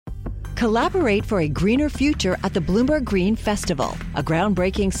Collaborate for a greener future at the Bloomberg Green Festival, a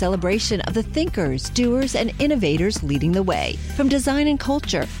groundbreaking celebration of the thinkers, doers, and innovators leading the way. From design and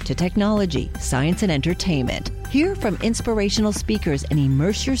culture to technology, science, and entertainment. Hear from inspirational speakers and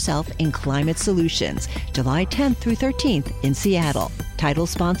immerse yourself in climate solutions. July 10th through 13th in Seattle. Title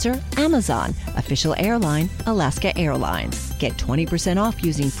sponsor, Amazon. Official airline, Alaska Airlines. Get 20% off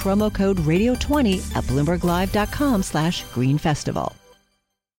using promo code radio20 at bloomberglive.com/greenfestival.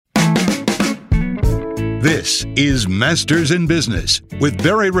 This is Masters in Business with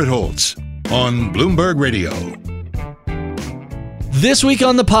Barry Ritholtz on Bloomberg Radio. This week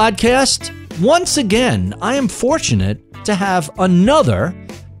on the podcast, once again, I am fortunate to have another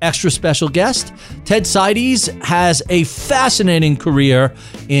extra special guest. Ted Seides has a fascinating career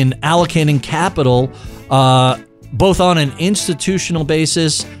in allocating capital, both on an institutional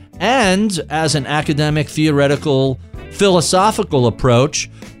basis and as an academic, theoretical, philosophical approach.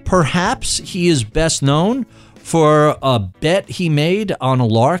 Perhaps he is best known for a bet he made on a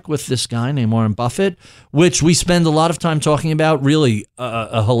lark with this guy named Warren Buffett, which we spend a lot of time talking about. Really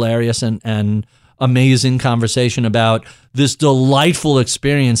a hilarious and amazing conversation about this delightful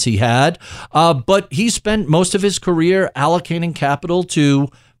experience he had. But he spent most of his career allocating capital to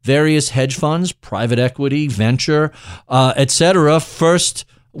various hedge funds, private equity, venture, etc. First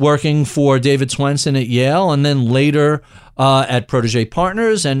working for David Swensen at Yale, and then later at Protégé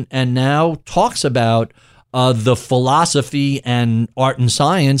Partners, and now talks about the philosophy and art and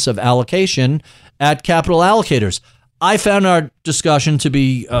science of allocation at Capital Allocators. I found our discussion to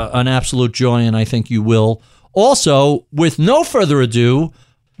be an absolute joy, and I think you will. Also, with no further ado,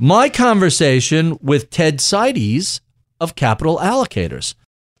 my conversation with Ted Seides of Capital Allocators.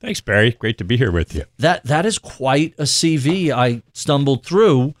 Thanks, Barry. Great to be here with you. That is quite a CV I stumbled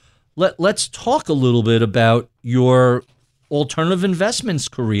through. Let's talk a little bit about your alternative investments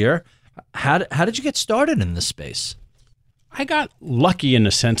career. How did you get started in this space? I got lucky in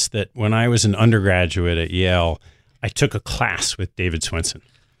the sense that when I was an undergraduate at Yale, I took a class with David Swensen.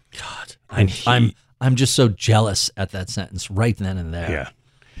 God, I'm just so jealous at that sentence right then and there.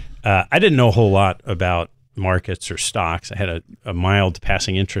 Yeah, I didn't know a whole lot about markets or stocks. I had a mild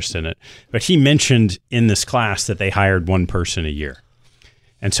passing interest in it, but he mentioned in this class that they hired one person a year.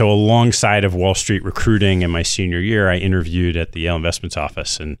 And so alongside of Wall Street recruiting in my senior year, I interviewed at the Yale Investments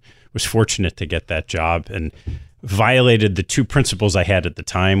Office and was fortunate to get that job and violated the two principles I had at the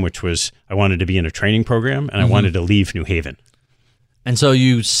time, which was I wanted to be in a training program and I wanted to leave New Haven. And so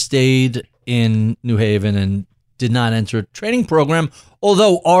you stayed in New Haven and did not enter a training program,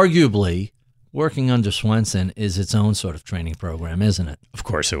 although arguably working under Swensen is its own sort of training program, isn't it? Of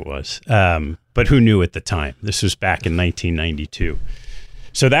course it was. But who knew at the time? This was back in 1992.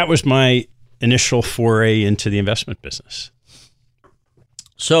 So that was my initial foray into the investment business.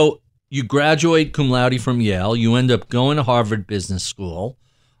 So you graduate cum laude from Yale. You end up going to Harvard Business School.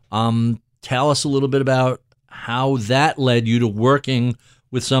 Tell us a little bit about how that led you to working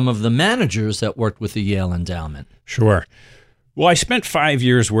with some of the managers that worked with the Yale Endowment. Sure. Well, I spent 5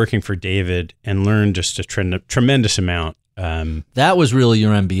 years working for David and learned just a tremendous amount. That was really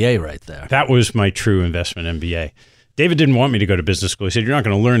your MBA right there. That was my true investment MBA. David didn't want me to go to business school. He said, you're not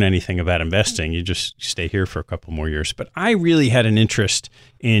going to learn anything about investing. You just stay here for a couple more years. But I really had an interest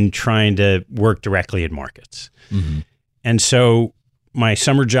in trying to work directly in markets. Mm-hmm. And so my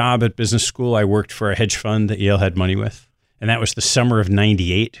summer job at business school, I worked for a hedge fund that Yale had money with. And that was the summer of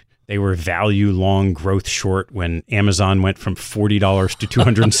 98. They were value long, growth short when Amazon went from $40 to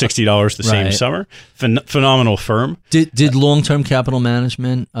 $260 the same summer. Phenomenal firm. Did long-term capital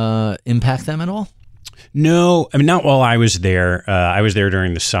management impact them at all? No, I mean, not while I was there. I was there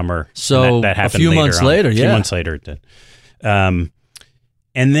during the summer. So that happened a few months later, A few months later it did. And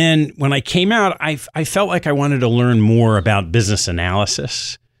then when I came out, I felt like I wanted to learn more about business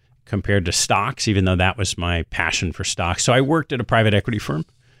analysis compared to stocks, even though that was my passion for stocks. So I worked at a private equity firm,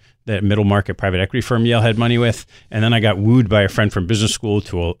 that middle market private equity firm Yale had money with. And then I got wooed by a friend from business school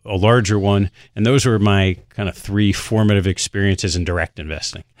to a larger one. And those were my kind of three formative experiences in direct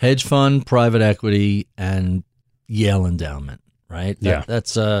investing. Hedge fund, private equity, and Yale Endowment, right?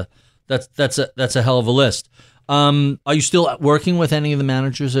 That's a hell of a list. Are you still working with any of the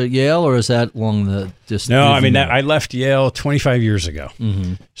managers at Yale, or is that long the distance? No, I mean, I left Yale 25 years ago.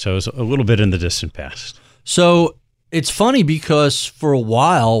 Mm-hmm. So it's a little bit in the distant past. So it's funny because for a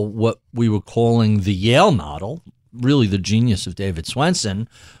while, what we were calling the Yale model, really the genius of David Swensen,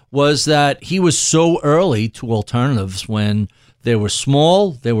 was that he was so early to alternatives when they were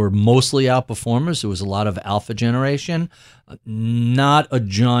small, they were mostly outperformers. There was a lot of alpha generation, not a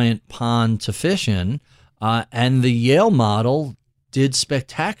giant pond to fish in. And the Yale model did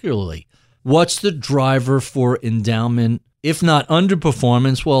spectacularly. What's the driver for endowment, if not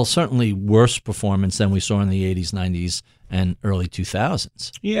underperformance, well, certainly worse performance than we saw in the 80s, 90s, and early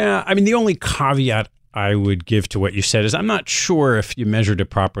 2000s? Yeah, I mean, the only caveat I would give to what you said is I'm not sure if you measured it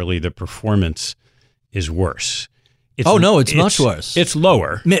properly, the performance is worse. It's much worse. It's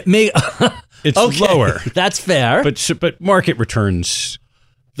lower. It's okay, lower. That's fair. But market returns.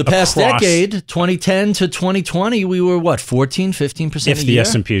 The past decade, 2010 to 2020, we were, 14, 15% if a the year?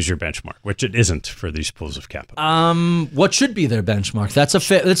 S&P is your benchmark, which it isn't for these pools of capital. What should be their benchmark?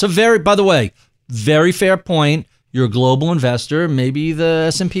 That's a very, by the way, very fair point. You're a global investor. Maybe the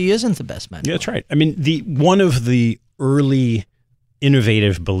S&P isn't the best benchmark. Yeah, that's right. I mean, one of the early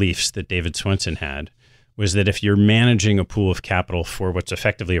innovative beliefs that David Swensen had was that if you're managing a pool of capital for what's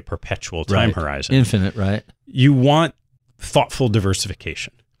effectively a perpetual time horizon, infinite, right? You want thoughtful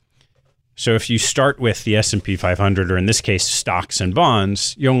diversification. So if you start with the S&P 500, or in this case, stocks and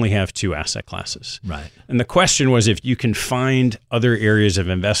bonds, you only have two asset classes. Right. And the question was, if you can find other areas of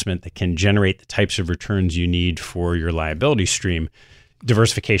investment that can generate the types of returns you need for your liability stream,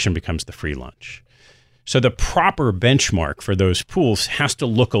 diversification becomes the free lunch. So the proper benchmark for those pools has to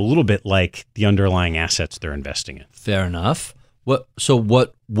look a little bit like the underlying assets they're investing in. Fair enough. What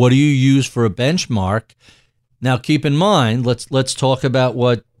do you use for a benchmark? Now, keep in mind, let's talk about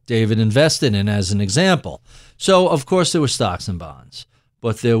what David invested in as an example. So, of course, there were stocks and bonds,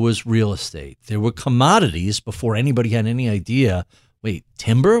 but there was real estate. There were commodities before anybody had any idea. Wait,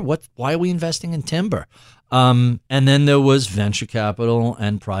 timber? Why are we investing in timber? And then there was venture capital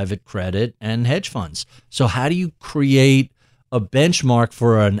and private credit and hedge funds. So how do you create a benchmark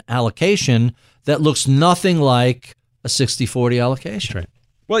for an allocation that looks nothing like a 60-40 allocation? That's right.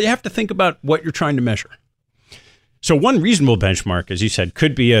 Well, you have to think about what you're trying to measure. So one reasonable benchmark, as you said,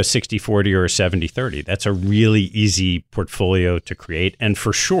 could be a 60-40 or a 70-30. That's a really easy portfolio to create. And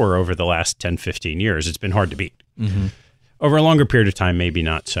for sure, over the last 10, 15 years, it's been hard to beat. Mm-hmm. Over a longer period of time, maybe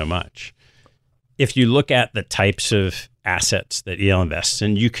not so much. If you look at the types of assets that Yale invests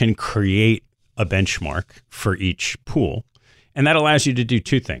in, you can create a benchmark for each pool. And that allows you to do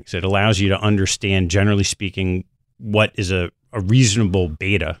two things. It allows you to understand, generally speaking, what is a reasonable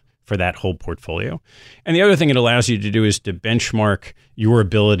beta for that whole portfolio. And the other thing it allows you to do is to benchmark your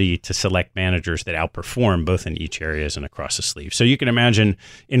ability to select managers that outperform both in each areas and across the sleeve. So you can imagine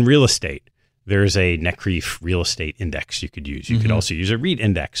in real estate, there's a NCREIF real estate index you could use. You could also use a REIT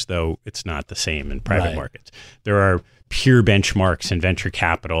index, though it's not the same in private markets. There are peer benchmarks in venture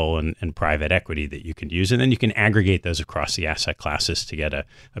capital and private equity that you can use. And then you can aggregate those across the asset classes to get a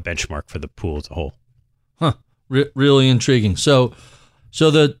benchmark for the pool as a whole. Huh. Really intriguing. So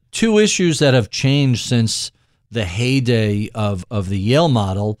the two issues that have changed since the heyday of the Yale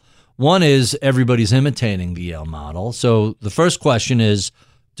model, one is everybody's imitating the Yale model. So the first question is,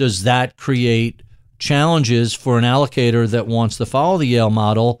 does that create challenges for an allocator that wants to follow the Yale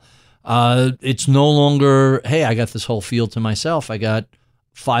model? It's no longer, hey, I got this whole field to myself. I got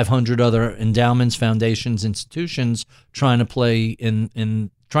 500 other endowments, foundations, institutions trying to play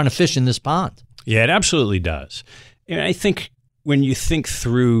trying to fish in this pond. Yeah, it absolutely does. And I think when you think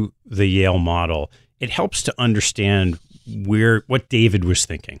through the Yale model, it helps to understand what David was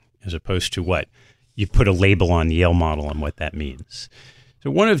thinking, as opposed to what you put a label on the Yale model and what that means. So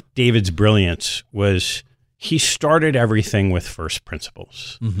one of David's brilliance was he started everything with first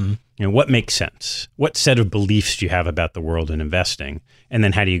principles. Mm-hmm. You know, what makes sense? What set of beliefs do you have about the world and investing? And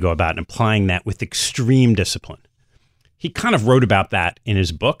then how do you go about applying that with extreme discipline? He kind of wrote about that in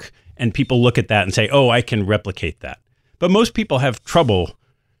his book, and people look at that and say, oh, I can replicate that. But most people have trouble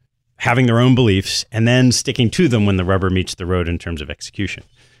having their own beliefs and then sticking to them when the rubber meets the road in terms of execution.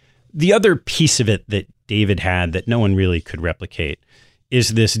 The other piece of it that David had that no one really could replicate is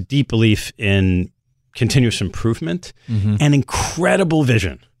this deep belief in continuous improvement and incredible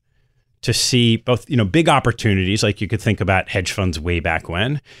vision to see both, big opportunities, like you could think about hedge funds way back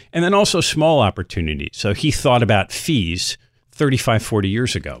when, and then also small opportunities. So he thought about fees 35, 40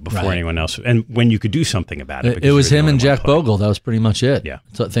 years ago before anyone else, and when you could do something about it. It was him and Jack Bogle. That was pretty much it. Yeah.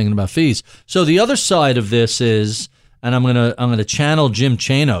 Thinking about fees. So the other side of this is, and I'm gonna channel Jim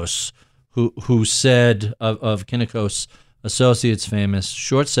Chanos, who said of Kinnikos Associates, famous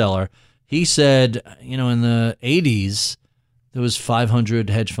short seller, he said, in the 80s, there was 500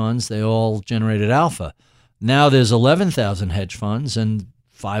 hedge funds. They all generated alpha. Now there's 11,000 hedge funds and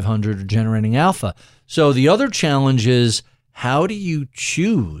 500 are generating alpha. So the other challenge is, how do you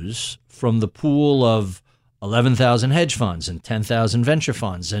choose from the pool of 11,000 hedge funds and 10,000 venture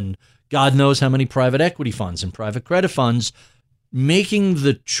funds and God knows how many private equity funds and private credit funds? Making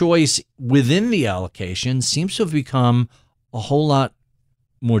the choice within the allocation seems to have become a whole lot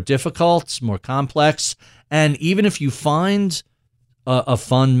more difficult, more complex. And even if you find a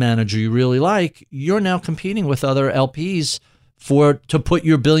fund manager you really like, you're now competing with other LPs to put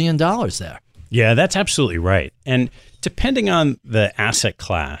your $1 billion there. Yeah, that's absolutely right. And depending on the asset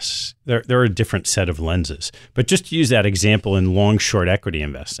class, there are a different set of lenses. But just to use that example in long-short equity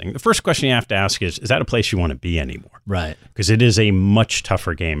investing, the first question you have to ask is that a place you want to be anymore? Right. Because it is a much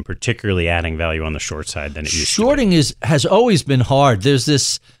tougher game, particularly adding value on the short side than it used to be. Shorting has always been hard. There's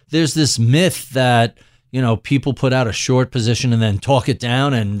this myth that, people put out a short position and then talk it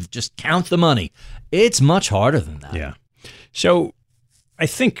down and just count the money. It's much harder than that. Yeah. So I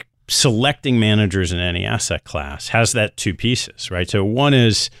think selecting managers in any asset class has that two pieces, right? So one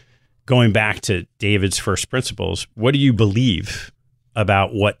is going back to David's first principles. What do you believe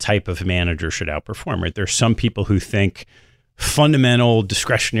about what type of manager should outperform, right? There's some people who think fundamental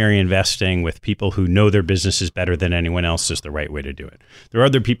discretionary investing with people who know their businesses better than anyone else is the right way to do it. There are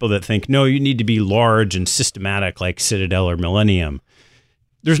other people that think, no, you need to be large and systematic like Citadel or Millennium.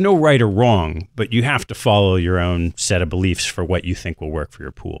 There's no right or wrong, but you have to follow your own set of beliefs for what you think will work for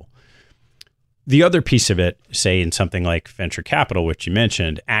your pool. The other piece of it, say in something like venture capital, which you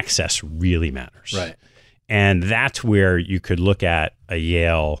mentioned, access really matters. Right. And that's where you could look at a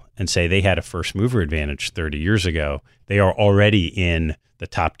Yale and say they had a first mover advantage 30 years ago. They are already in the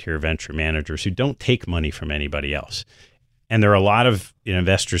top tier venture managers who don't take money from anybody else. And there are a lot of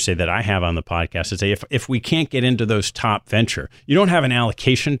investors say that I have on the podcast that say, if we can't get into those top venture, you don't have an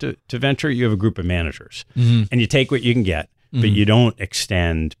allocation to venture, you have a group of managers. Mm-hmm. And you take what you can get, but you don't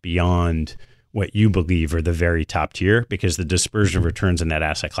extend beyond what you believe are the very top tier, because the dispersion of returns in that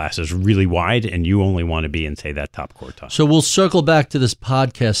asset class is really wide and you only want to be in, say, that top quartile. So we'll circle back to this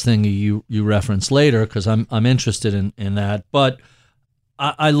podcast thing you referenced later, because I'm interested in that. But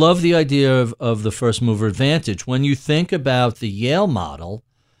I love the idea of the first mover advantage. When you think about the Yale model,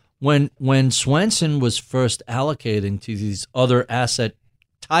 when Swenson was first allocating to these other asset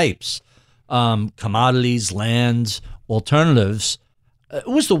types, commodities, lands, alternatives, it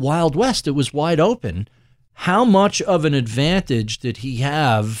was the Wild West. It was wide open. How much of an advantage did he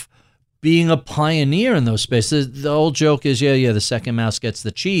have being a pioneer in those spaces? The old joke is, the second mouse gets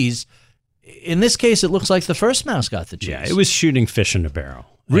the cheese. In this case, it looks like the first mouse got the cheese. Yeah, it was shooting fish in a barrel.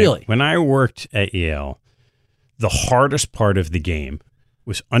 Really? When I worked at Yale, the hardest part of the game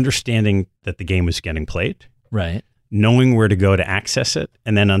was understanding that the game was getting played. Right. Knowing where to go to access it.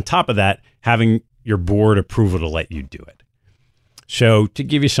 And then on top of that, having your board approval to let you do it. So to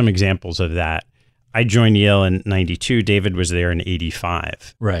give you some examples of that, I joined Yale in 92. David was there in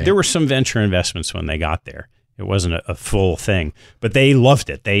 85. Right. There were some venture investments when they got there. It wasn't a full thing, but they loved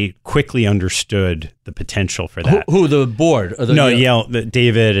it. They quickly understood the potential for that. Who the board? Or Yale,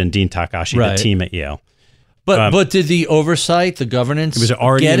 David and Dean Takashi, right. The team at Yale. But did the oversight, the governance, it was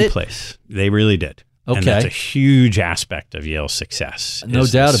already in place. They really did. Okay. And that's a huge aspect of Yale's success. No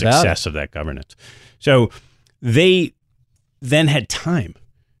doubt about it. Success of that governance. So they then had time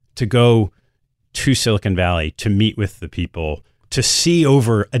to go to Silicon Valley to meet with the people, to see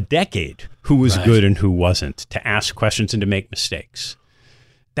over a decade who was good and who wasn't, to ask questions and to make mistakes.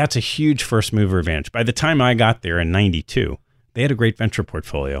 That's a huge first mover advantage. By the time I got there in 92, they had a great venture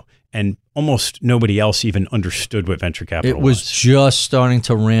portfolio, and almost nobody else even understood what venture capital was. It was just starting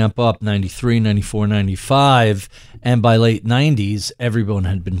to ramp up, 93, 94, 95, and by late 90s, everyone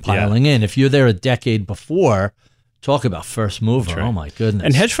had been piling in. If you're there a decade before, talk about first mover. Right. Oh, my goodness.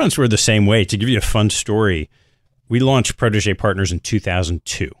 And hedge funds were the same way. To give you a fun story, we launched Protégé Partners in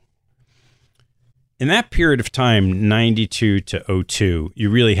 2002. In that period of time, 92 to 02,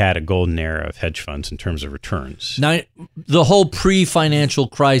 you really had a golden era of hedge funds in terms of returns. Now, the whole pre-financial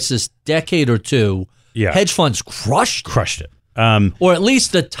crisis decade or two, hedge funds crushed it. Or at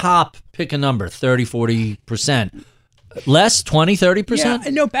least the top, pick a number, 30, 40%. Less, 20, 30%? Yeah,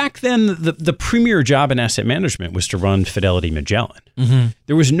 no, back then, the premier job in asset management was to run Fidelity Magellan. Mm-hmm.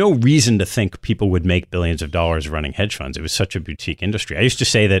 There was no reason to think people would make billions of dollars running hedge funds. It was such a boutique industry. I used to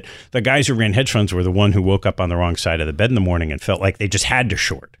say that the guys who ran hedge funds were the one who woke up on the wrong side of the bed in the morning and felt like they just had to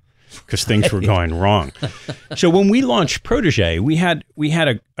short because things were going wrong. So when we launched Protégé, we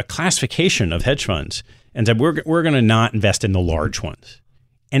had a classification of hedge funds and said, we're going to not invest in the large ones.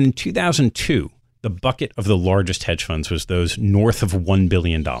 And in 2002, the bucket of the largest hedge funds was those north of $1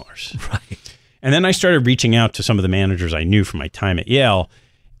 billion. Right. And then I started reaching out to some of the managers I knew from my time at Yale.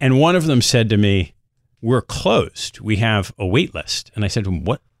 And one of them said to me, we're closed. We have a wait list. And I said,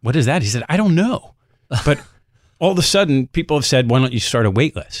 what is that? He said, I don't know. But all of a sudden, people have said, why don't you start a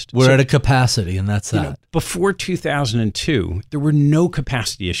wait list? We're at a capacity, and that's that. Before 2002, there were no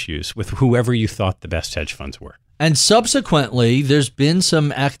capacity issues with whoever you thought the best hedge funds were. And subsequently, there's been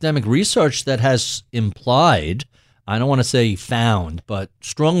some academic research that has implied, I don't want to say found, but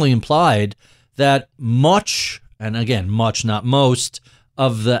strongly implied that much, and again, much, not most,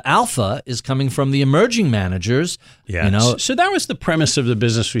 of the alpha is coming from the emerging managers. Yeah. So that was the premise of the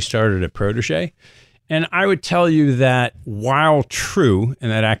business we started at Protégé. And I would tell you that while true in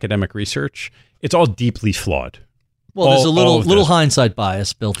that academic research, it's all deeply flawed. Well, there's a little hindsight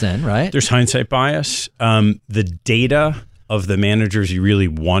bias built in, right? There's hindsight bias. The data of the managers you really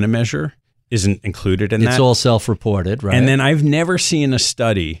want to measure isn't included in that. It's all self-reported, right? And then I've never seen a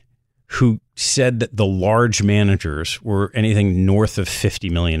study who said that the large managers were anything north of 50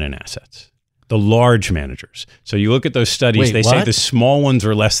 million in assets. The large managers. So you look at those studies, they say the small ones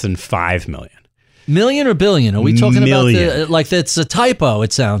are less than 5 million. Million or billion? Are we talking million. about like that's a typo,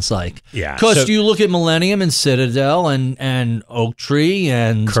 it sounds like. Yeah. Because you look at Millennium and Citadel and Oak Tree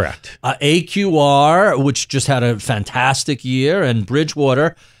and correct. AQR, which just had a fantastic year, and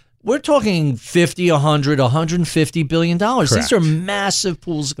Bridgewater. We're talking 50, 100, 150 billion dollars. Correct. These are massive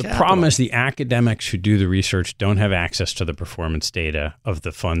pools of capital. The problem is the academics who do the research don't have access to the performance data of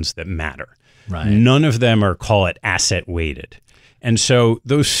the funds that matter. Right. None of them are, call it, asset weighted. And so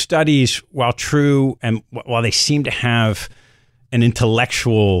those studies, while true and while they seem to have an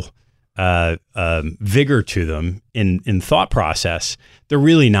intellectual vigor to them in thought process, they're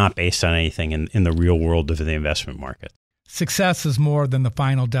really not based on anything in the real world of the investment market. Success is more than the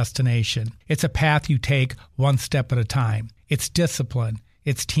final destination. It's a path you take one step at a time. It's discipline,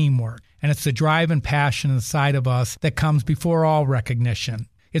 it's teamwork, and it's the drive and passion inside of us that comes before all recognition.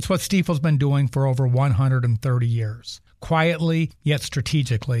 It's what Stifel's been doing for over 130 years. Quietly, yet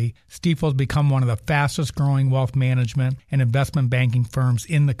strategically, Stifel's become one of the fastest growing wealth management and investment banking firms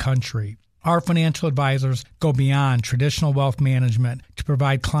in the country. Our financial advisors go beyond traditional wealth management to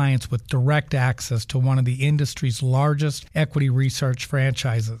provide clients with direct access to one of the industry's largest equity research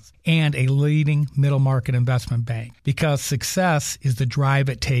franchises and a leading middle market investment bank. Because success is the drive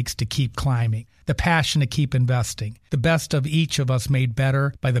it takes to keep climbing, the passion to keep investing, the best of each of us made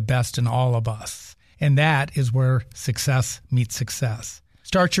better by the best in all of us. And that is where success meets success.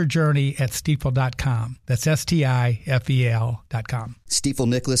 Start your journey at Stifel.com. That's STIFEL.com. Stifel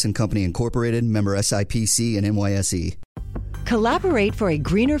Nicholas and Company Incorporated, member SIPC and NYSE. Collaborate for a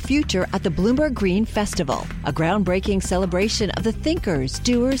greener future at the Bloomberg Green Festival, a groundbreaking celebration of the thinkers,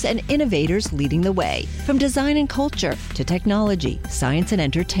 doers, and innovators leading the way. From design and culture to technology, science, and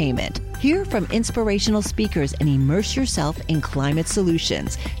entertainment. Hear from inspirational speakers and immerse yourself in climate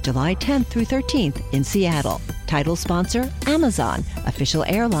solutions. July 10th through 13th in Seattle. Title sponsor, Amazon. Official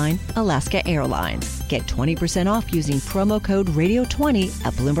airline, Alaska Airlines. Get 20% off using promo code Radio20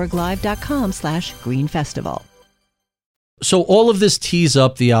 at BloombergLive.com/Green Festival. So all of this tees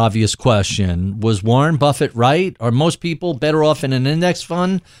up the obvious question. Was Warren Buffett right? Are most people better off in an index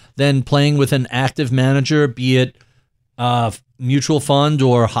fund than playing with an active manager, be it mutual fund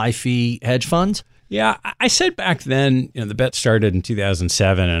or high-fee hedge fund? Yeah, I said back then, the bet started in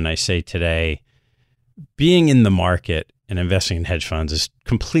 2007, and I say today, being in the market and investing in hedge funds is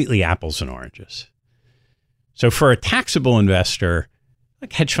completely apples and oranges. So for a taxable investor,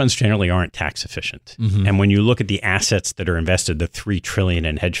 like hedge funds generally aren't tax efficient. Mm-hmm. And when you look at the assets that are invested, the $3 trillion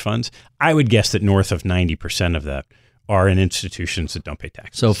in hedge funds, I would guess that north of 90% of that are in institutions that don't pay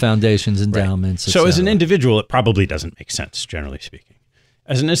taxes. So foundations, endowments, right. So as an individual, it probably doesn't make sense, generally speaking.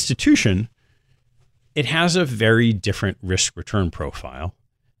 As an institution, it has a very different risk-return profile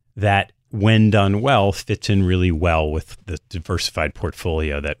that, when done well, fits in really well with the diversified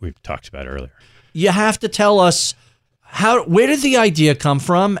portfolio that we've talked about earlier. You have to tell us, where did the idea come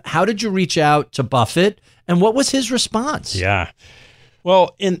from? How did you reach out to Buffett? And what was his response? Yeah.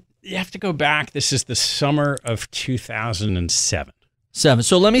 Well, you have to go back. This is the summer of 2007.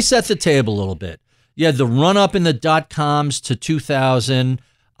 So let me set the table a little bit. You had the run-up in the dot-coms to 2000.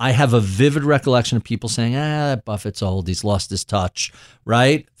 I have a vivid recollection of people saying, Buffett's old. He's lost his touch,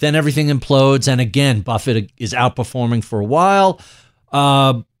 right? Then everything implodes. And again, Buffett is outperforming for a while.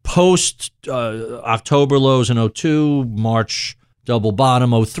 Post October lows in 2002, March double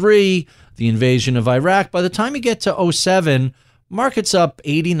bottom 2003, the invasion of Iraq. By the time you get to 2007, market's up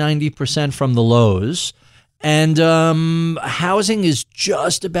 80-90% from the lows. And housing is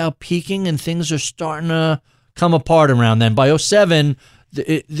just about peaking and things are starting to come apart around then. By 2007,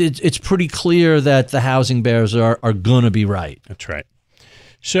 it's pretty clear that the housing bears are going to be right. That's right.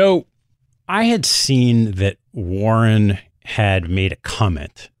 So I had seen that Warren had made a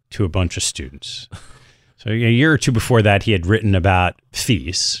comment to a bunch of students. So a year or two before that, he had written about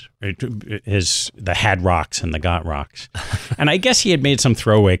fees, right? The had rocks and the got rocks. And I guess he had made some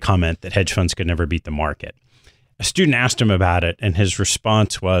throwaway comment that hedge funds could never beat the market. a student asked him about it, and his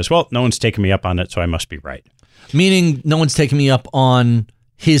response was, well, no one's taken me up on it, so I must be right. Meaning no one's taken me up on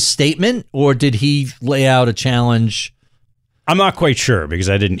his statement, or did he lay out a challenge? I'm not quite sure because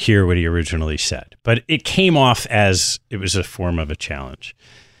I didn't hear what he originally said, but it came off as it was a form of a challenge.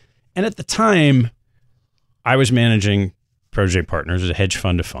 And at the time, I was managing Protégé Partners, a hedge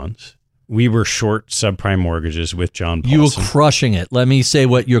fund of funds. We were short subprime mortgages with John Paulson. You were crushing it. Let me say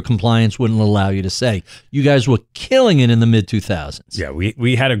what your compliance wouldn't allow you to say. You guys were killing it in the mid-2000s. Yeah,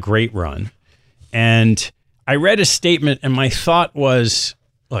 we had a great run. And I read a statement, and my thought was,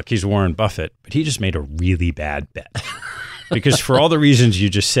 look, he's Warren Buffett, but he just made a really bad bet. Because for all the reasons you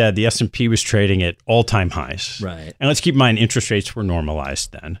just said, the S&P was trading at all-time highs. Right. And let's keep in mind, interest rates were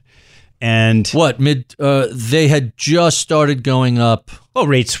normalized then. And they had just started going up.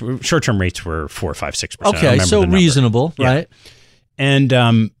 Well, short-term rates were 4, 5, 6%. Okay, so reasonable, right? And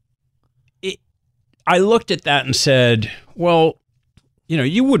I looked at that and said, well,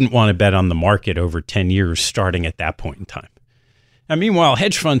 you wouldn't want to bet on the market over 10 years starting at that point in time. Now, meanwhile,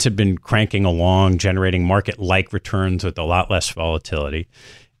 hedge funds had been cranking along, generating market-like returns with a lot less volatility.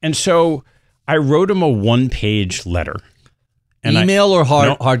 And so I wrote him a one-page letter. Email or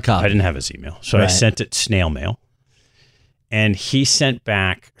hard copy? I didn't have his email. So I sent it snail mail. And he sent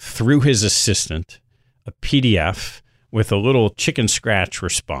back, through his assistant, a PDF with a little chicken scratch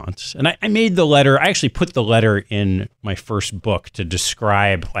response. And I made the letter. I actually put the letter in my first book to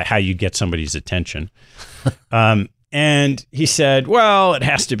describe how you get somebody's attention. And he said, well, it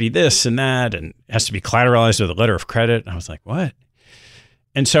has to be this and that, and it has to be collateralized with a letter of credit. And I was like, what?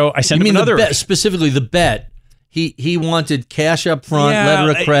 And so I sent him another. Specifically the bet. He wanted cash up front,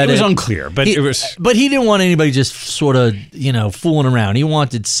 letter of credit. It was unclear, but it was. But he didn't want anybody just sort of, fooling around. He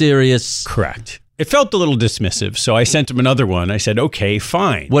wanted serious. Correct. It felt a little dismissive, so I sent him another one. I said, okay,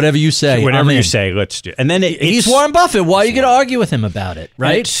 fine. Whatever you say. Whatever you say, let's do it. And then he's Warren Buffett. Why are you going to argue with him about it,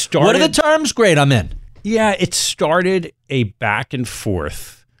 right? What are the terms? Great, I'm in. Yeah, it started a back and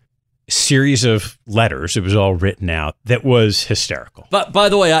forth series of letters. It was all written out. That was hysterical. But by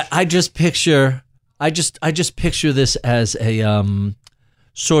the way, I just picture this as a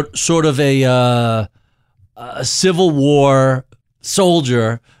sort of a Civil War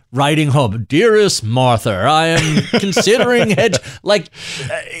soldier writing home, dearest Martha, I am considering hedge. Like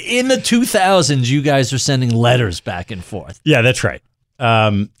in the 2000s, you guys are sending letters back and forth. Yeah, that's right.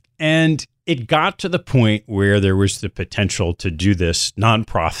 And it got to the point where there was the potential to do this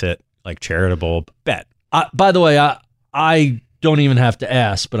nonprofit, like charitable bet. By the way, I don't even have to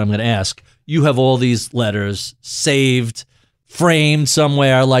ask, but I'm going to ask. You have all these letters saved, framed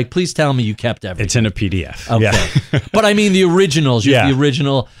somewhere. Like, please tell me you kept everything. It's in a PDF. Okay. Yeah. But I mean the originals. You have the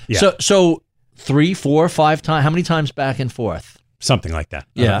original. Yeah. So 3, 4, 5 times. How many times back and forth? Something like that.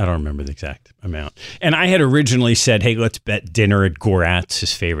 Yeah. I don't remember the exact amount. And I had originally said, hey, let's bet dinner at Gorat's,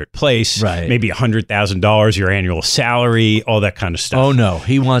 his favorite place. Right. Maybe $100,000, your annual salary, all that kind of stuff. Oh, no.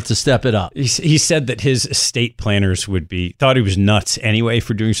 He wants to step it up. He said that his estate planners thought he was nuts anyway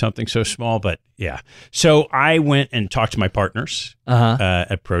for doing something so small. But yeah. So I went and talked to my partners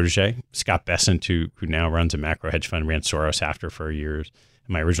at Protégé, Scott Bessent, who now runs a macro hedge fund, ran Soros after for years.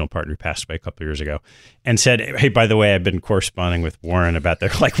 My original partner who passed away a couple of years ago, and said, hey, by the way, I've been corresponding with Warren about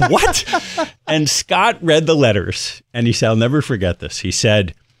that. Like, what? And Scott read the letters, and he said, I'll never forget this. He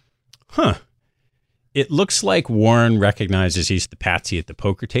said, it looks like Warren recognizes he's the patsy at the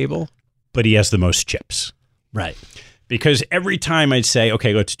poker table, but he has the most chips. Right. Because every time I'd say,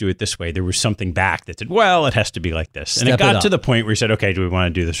 okay, let's do it this way, there was something back that said, well, it has to be like this. And it got to the point where he said, okay, do we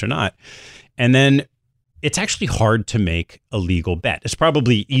want to do this or not? And then it's actually hard to make a legal bet. It's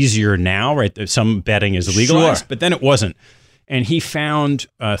probably easier now, right? Some betting is legalized, but then it wasn't. And he found,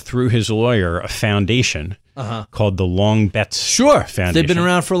 through his lawyer, a foundation called the Long Bets Foundation. They've been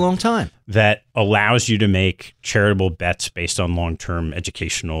around for a long time. That allows you to make charitable bets based on long-term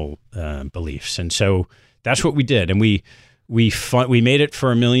educational beliefs. And so that's what we did. And we made it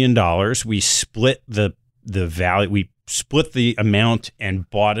for $1 million. We split the value. We split the amount and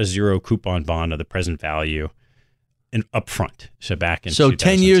bought a zero coupon bond of the present value and upfront. So back in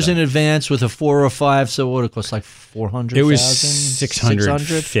 10 years in advance with a 4 or 5. So what it cost, like 400,000? It was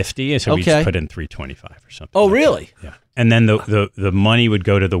 650. So we just put in 325 or something. Oh, really? Yeah. And then the money would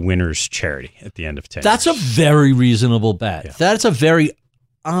go to the winner's charity at the end of 10 That's years. a very reasonable bet. Yeah. That's a very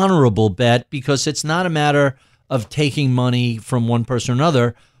honorable bet because it's not a matter of taking money from one person or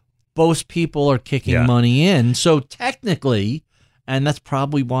another. Both people are kicking money in. So technically, and that's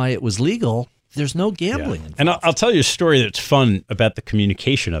probably why it was legal, there's no gambling involved. And I'll tell you a story that's fun about the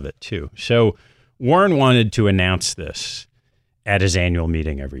communication of it, too. So Warren wanted to announce this at his annual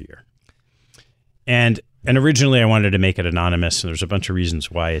meeting every year. And And originally I wanted to make it anonymous, and there's a bunch of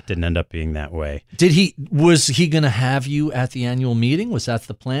reasons why it didn't end up being that way. Was he going to have you at the annual meeting? Was that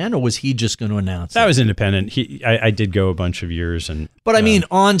the plan, or was he just going to announce That it? was independent. I did go a bunch of years. But I mean,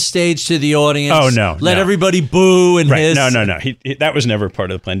 on stage to the audience. Oh, no. Let everybody boo and right. hiss. No. That was never part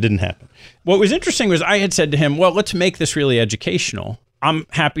of the plan. Didn't happen. What was interesting was I had said to him, well, let's make this really educational. I'm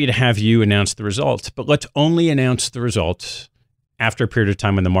happy to have you announce the results, but let's only announce the results after a period of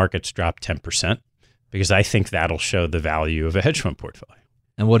time when the markets drop 10%, because I think that'll show the value of a hedge fund portfolio.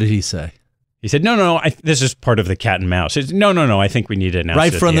 And what did he say? He said, no, this is part of the cat and mouse. He said, no, I think we need to announce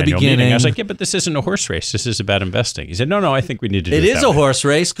right it from the beginning. Meeting. I was like, yeah, but this isn't a horse race. This is about investing. He said, no, I think we need to do it. It is that a way. horse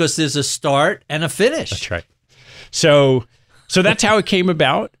race because there's a start and a finish. That's right. So that's how it came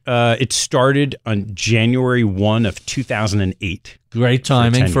about. It started on January 1 of 2008. Great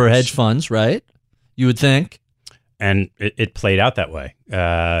timing for hedge funds, right? You would think. And it played out that way.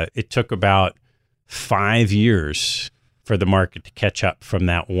 It took about 5 years for the market to catch up from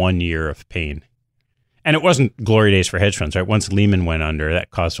that 1 year of pain. And it wasn't glory days for hedge funds, right? Once Lehman went under, that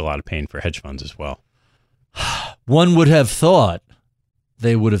caused a lot of pain for hedge funds as well. One would have thought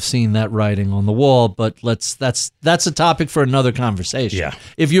they would have seen that writing on the wall, but that's a topic for another conversation. Yeah.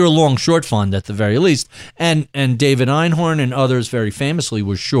 If you're a long short fund at the very least. And David Einhorn and others very famously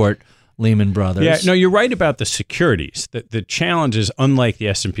were short Lehman Brothers. Yeah, no, you're right about the securities. The challenge is, unlike the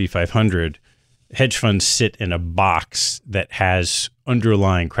S&P 500, hedge funds sit in a box that has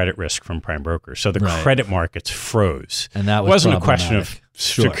underlying credit risk from prime brokers. So the credit markets froze. And that wasn't a question of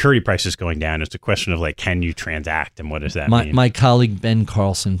Sure. security prices going down. It's a question of, like, can you transact, and what does that mean? My colleague Ben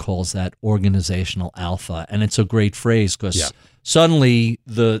Carlson calls that organizational alpha, and it's a great phrase because suddenly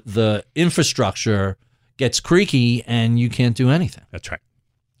the infrastructure gets creaky and you can't do anything. That's right.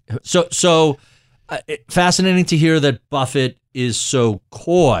 So fascinating to hear that Buffett is so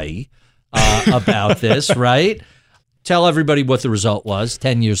coy about this, right? Tell everybody what the result was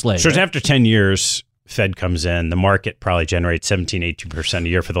 10 years later. So after 10 years, Fed comes in, the market probably generates 17, 18% a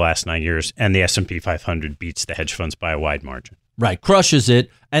year for the last 9 years, and the S&P 500 beats the hedge funds by a wide margin. Right, crushes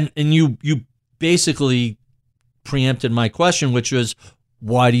it. And you basically preempted my question, which was,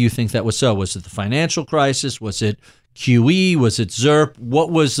 why do you think that was so? Was it the financial crisis? Was it QE? Was it ZIRP? What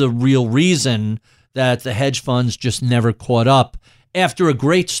was the real reason that the hedge funds just never caught up after a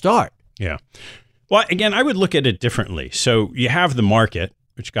great start? Yeah. Well, again, I would look at it differently. So you have the market,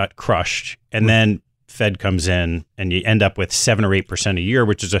 which got crushed, and then Fed comes in, and you end up with 7 or 8% a year,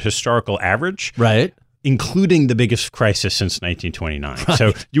 which is a historical average, right? Including the biggest crisis since 1929. Right.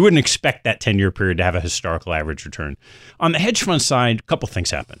 So you wouldn't expect that 10-year period to have a historical average return. On the hedge fund side, a couple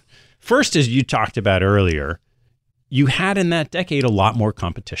things happen. First, as you talked about earlier, you had in that decade a lot more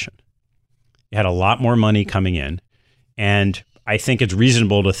competition. You had a lot more money coming in, and I think it's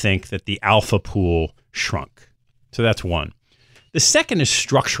reasonable to think that the alpha pool shrunk. So that's one. The second is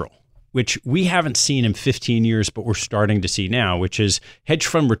structural, which we haven't seen in 15 years, but we're starting to see now, which is hedge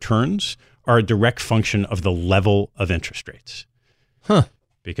fund returns are a direct function of the level of interest rates.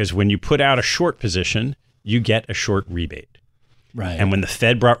 Because when you put out a short position, you get a short rebate. Right. And when the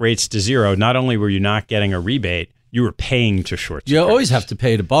Fed brought rates to zero, not only were you not getting a rebate, you were paying to short securities. You always have to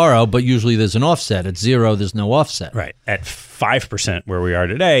pay to borrow, but usually there's an offset. At zero, there's no offset. Right. At 5% where we are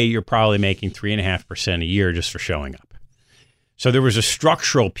today, you're probably making 3.5% a year just for showing up. So there was a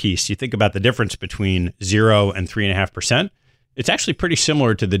structural piece. You think about the difference between 0 and 3.5%. It's actually pretty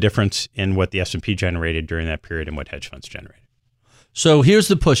similar to the difference in what the S&P generated during that period and what hedge funds generated. So here's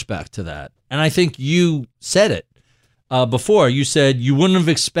the pushback to that. And I think you said it before. You said you wouldn't have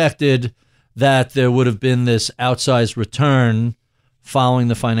expected that there would have been this outsized return following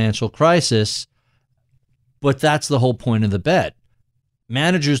the financial crisis. But that's the whole point of the bet.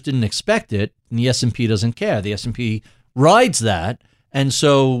 Managers didn't expect it, and the S&P doesn't care. The S&P rides that. And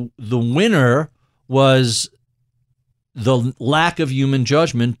so the winner was the lack of human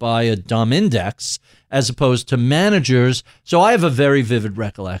judgment by a dumb index as opposed to managers. So I have a very vivid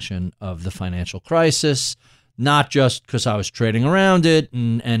recollection of the financial crisis, not just because I was trading around it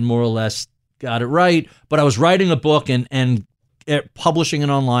and more or less got it right, but I was writing a book and publishing it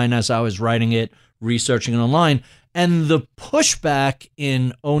online as I was writing it, researching it online. And the pushback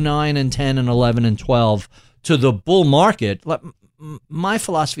in 09 and 10 and 11 and 12 to the bull market, my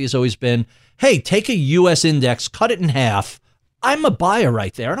philosophy has always been, hey, take a U.S. index, cut it in half. I'm a buyer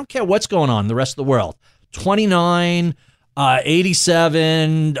right there. I don't care what's going on in the rest of the world. 29,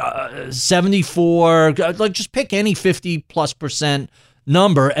 87, 74, like just pick any 50+%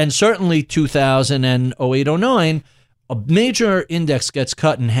 number. And certainly 2000 and 08, 09, a major index gets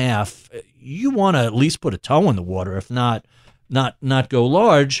cut in half. You want to at least put a toe in the water, if not go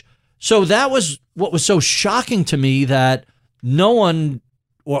large. So that was what was so shocking to me, that no one,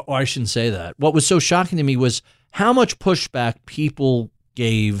 or I shouldn't say that. What was so shocking to me was how much pushback people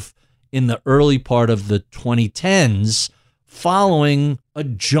gave in the early part of the 2010s following a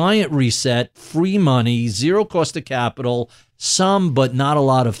giant reset, free money, zero cost of capital, some but not a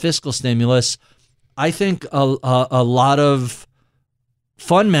lot of fiscal stimulus. I think a lot of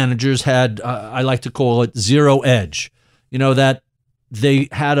fund managers had, I like to call it zero edge, that they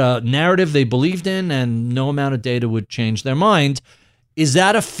had a narrative they believed in and no amount of data would change their mind. Is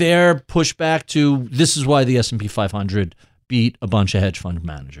that a fair pushback to this is why the S&P 500 beat a bunch of hedge fund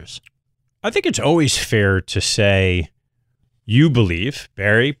managers? I think it's always fair to say you believe,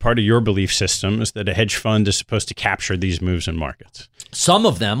 Barry, part of your belief system is that a hedge fund is supposed to capture these moves in markets. Some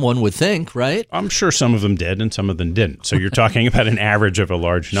of them, one would think, right? I'm sure some of them did and some of them didn't. So you're talking about an average of a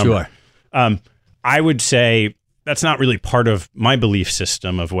large number. Sure. I would say that's not really part of my belief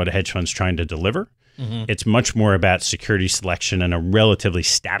system of what a hedge fund's trying to deliver. Mm-hmm. It's much more about security selection and a relatively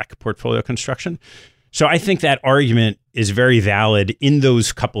static portfolio construction. So I think that argument is very valid in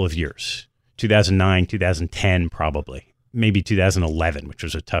those couple of years, 2009, 2010 probably, maybe 2011, which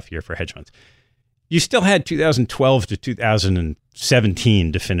was a tough year for hedge funds. You still had 2012 to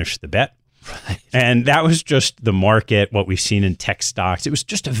 2017 to finish the bet. Right. And that was just the market, what we've seen in tech stocks. It was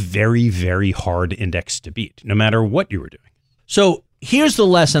just a very, very hard index to beat, no matter what you were doing. So here's the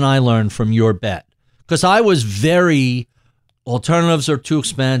lesson I learned from your bet, because I was very, alternatives are too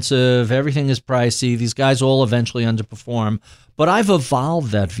expensive, everything is pricey, these guys all eventually underperform. But I've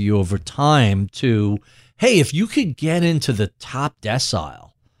evolved that view over time to, hey, if you could get into the top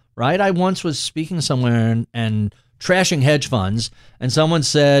decile, right? I once was speaking somewhere and trashing hedge funds, and someone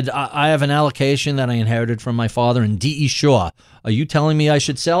said, I have an allocation that I inherited from my father in D.E. Shaw. Are you telling me I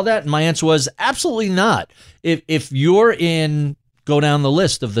should sell that? And my answer was, absolutely not. If you're go down the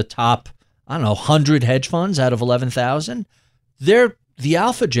list of the top, 100 hedge funds out of 11,000, they're the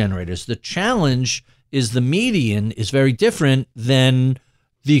alpha generators. The challenge is the median is very different than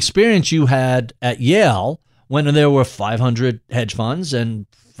the experience you had at Yale when there were 500 hedge funds and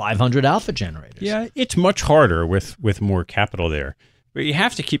 500 alpha generators. Yeah, it's much harder with more capital there. But you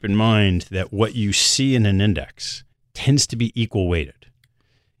have to keep in mind that what you see in an index tends to be equal weighted.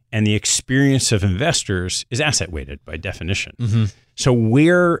 And the experience of investors is asset weighted by definition. Mm-hmm. So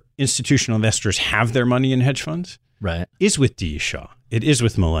where institutional investors have their money in hedge funds is with D.E. Shaw. It is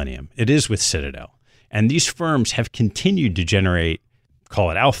with Millennium. It is with Citadel. And these firms have continued to generate,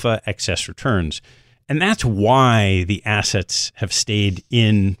 call it alpha, excess returns. And that's why the assets have stayed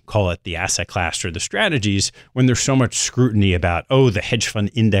in, call it the asset class or the strategies, when there's so much scrutiny about, the hedge fund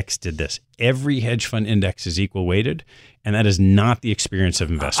index did this. Every hedge fund index is equal weighted, and that is not the experience of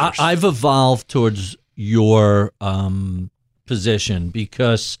investors. I've evolved towards your position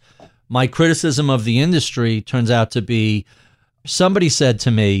because my criticism of the industry turns out to be, somebody said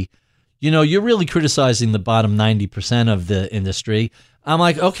to me, you're really criticizing the bottom 90% of the industry. I'm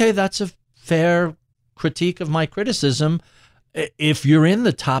like, okay, that's a fair critique of my criticism. If you're in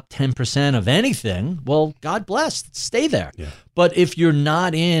the top 10% of anything, well, God bless, stay there. Yeah. But if you're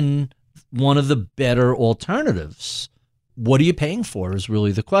not in one of the better alternatives, what are you paying for is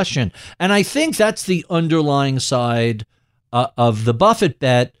really the question. And I think that's the underlying side of the Buffett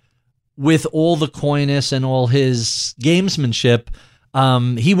bet. With all the coyness and all his gamesmanship,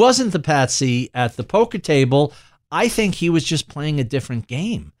 he wasn't the patsy at the poker table. I think he was just playing a different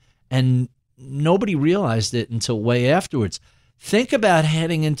game. And nobody realized it until way afterwards. Think about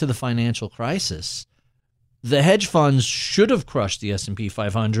heading into the financial crisis. The hedge funds should have crushed the S&P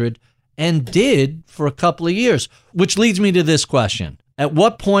 500 and did for a couple of years, which leads me to this question. At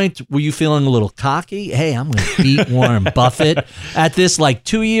what point were you feeling a little cocky? Hey, I'm going to beat Warren Buffett at this, like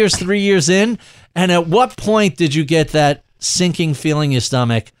 2 years, 3 years in? And at what point did you get that sinking feeling in your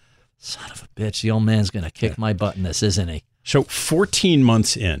stomach? Son of a bitch, the old man's going to kick my butt in this, isn't he? So 14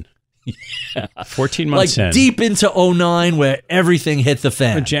 months in. Yeah. 14 months in. Like deep into 2009 where everything hit the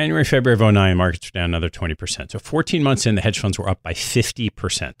fan. So January, February of 2009, markets were down another 20%. So 14 months in, the hedge funds were up by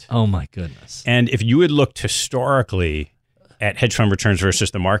 50%. Oh, my goodness. And if you had looked historically at hedge fund returns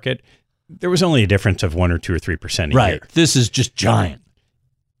versus the market, there was only a difference of 1 or 2 or 3% a year. This is just giant.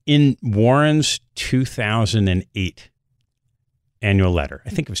 In Warren's 2008 annual letter,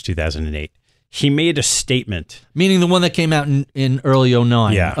 I think it was 2008, he made a statement. Meaning the one that came out in early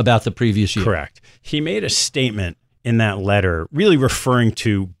 2009 about the previous year. Correct. He made a statement in that letter really referring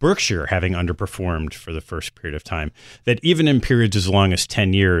to Berkshire having underperformed for the first period of time, that even in periods as long as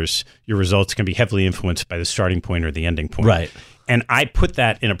 10 years, your results can be heavily influenced by the starting point or the ending point. Right. And I put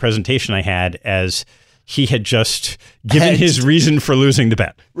that in a presentation I had as he had just given his reason for losing the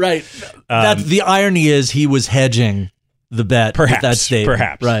bet. Right. The irony is he was hedging the bet with that statement.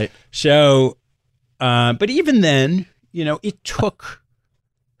 Perhaps. Right. So, but even then, it took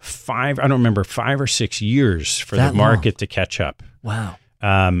 5 or 6 years for the market to catch up. Wow.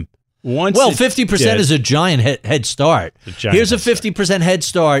 50% is a giant head start. Here's a 50% head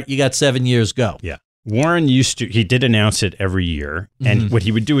start. You got 7 years go. Yeah. Warren he did announce it every year. And what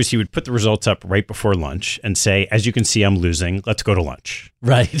he would do is he would put the results up right before lunch and say, as you can see, I'm losing. Let's go to lunch.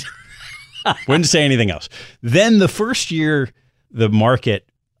 Right. Wouldn't say anything else. Then the first year the market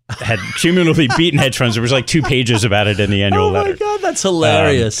had cumulatively beaten hedge funds, there was like 2 pages about it in the annual letter. Oh my God, that's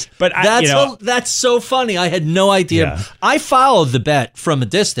hilarious. But that's so funny. I had no idea. Yeah. I followed the bet from a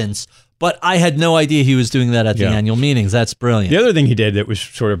distance, but I had no idea he was doing that at the annual meetings. That's brilliant. The other thing he did that was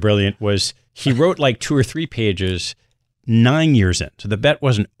sort of brilliant was he wrote like 2 or 3 pages 9 years in. So the bet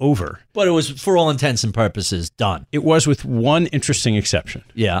wasn't over. But it was, for all intents and purposes, done. It was, with one interesting exception.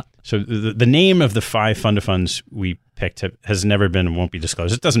 Yeah. So the name of the 5 fund of funds we picked has never been and won't be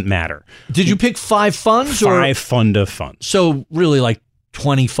disclosed. It doesn't matter. Did you pick 5 funds? 5 fund of funds. So really like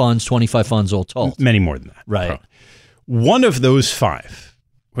 20 funds, 25 funds all told. Many more than that. Right. Probably. One of those 5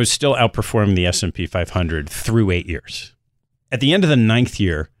 was still outperforming the S&P 500 through 8 years. At the end of the 9th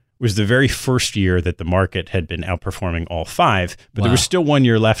year was the very first year that the market had been outperforming all 5, but there was still 1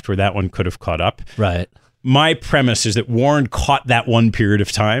 year left where that one could have caught up. Right. My premise is that Warren caught that one period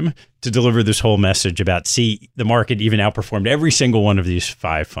of time to deliver this whole message about, see, the market even outperformed every single one of these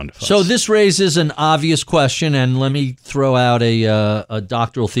 5 fund of funds. So this raises an obvious question, and let me throw out a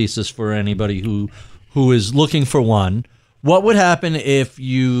doctoral thesis for anybody who is looking for one. What would happen if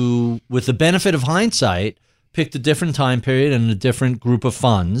you, with the benefit of hindsight, picked a different time period and a different group of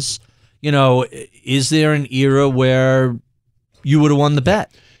funds? Is there an era where you would have won the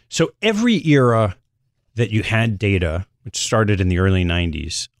bet? So every era that you had data, which started in the early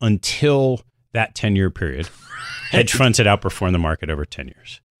 90s, until that 10-year period, hedge funds had outperformed the market over 10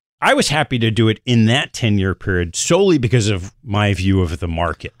 years. I was happy to do it in that 10-year period solely because of my view of the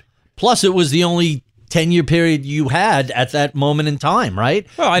market. Plus, it was the only 10-year period you had at that moment in time, right?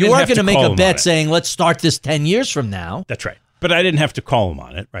 Well, you weren't going to make a bet saying, let's start this 10 years from now. That's right. But I didn't have to call him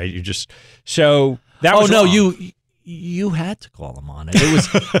on it, right? So that was wrong. You had to call him on it. It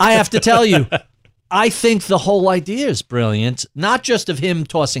was. I have to tell you, I think the whole idea is brilliant, not just of him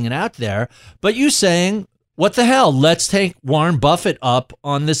tossing it out there, but you saying, what the hell, let's take Warren Buffett up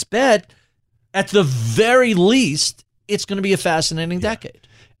on this bet. At the very least, it's going to be a fascinating decade.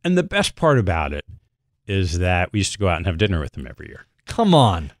 And the best part about it is that we used to go out and have dinner with him every year. Come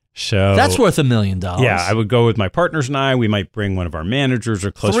on. So that's worth $1 million. Yeah, I would go with my partners and I. We might bring one of our managers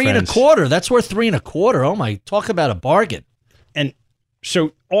or close friends. 3.25. That's worth 3.25. Oh my! Talk about a bargain. And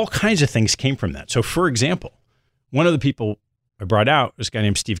so all kinds of things came from that. So, for example, one of the people I brought out was a guy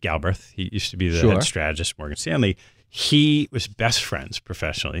named Steve Galbraith. He used to be the head strategist at Morgan Stanley. He was best friends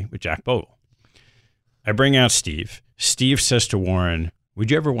professionally with Jack Bogle. I bring out Steve. Steve says to Warren,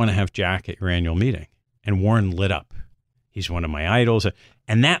 "Would you ever want to have Jack at your annual meeting?" And Warren lit up. He's one of my idols.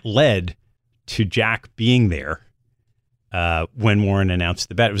 And that led to Jack being there when Warren announced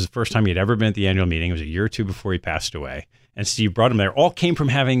the bet. It was the first time he had ever been at the annual meeting. It was a year or 2 before he passed away. And Steve brought him there. All came from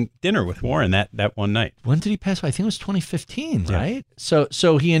having dinner with Warren that one night. When did he pass away? I think it was 2015, right?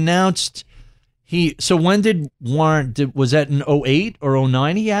 So he announced... So when did Warren... was that in 08 or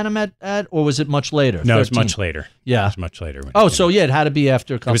 09 he had him at or was it much later? No, 13? It was much later. Yeah. It was much later. It had to be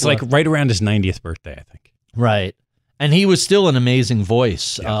after a couple. It was like right around his 90th birthday, I think. Right. And he was still an amazing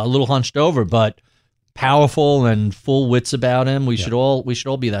voice, a little hunched over, but powerful and full wits about him. We should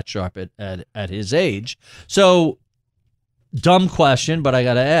all be that sharp at his age. So, dumb question, but I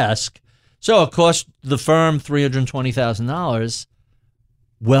got to ask. So, it cost the firm $320,000.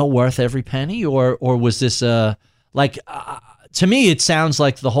 Well worth every penny, or was this to me it sounds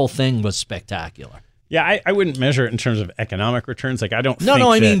like the whole thing was spectacular. Yeah, I wouldn't measure it in terms of economic returns. Like, I don't think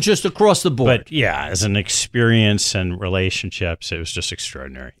I mean just across the board. But yeah, as an experience and relationships, it was just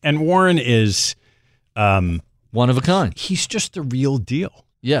extraordinary. And Warren is one of a kind. He's just the real deal.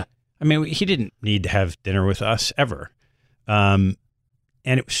 Yeah. I mean, he didn't need to have dinner with us ever.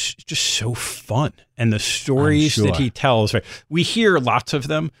 And it was just so fun. And the stories that he tells, right? We hear lots of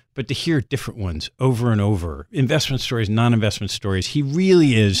them, but to hear different ones over and over, investment stories, non-investment stories, he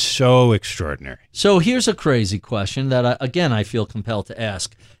really is so extraordinary. So here's a crazy question that, I feel compelled to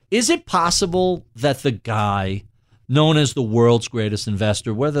ask. Is it possible that the guy known as the world's greatest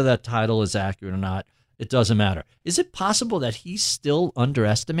investor, whether that title is accurate or not, it doesn't matter. Is it possible that he's still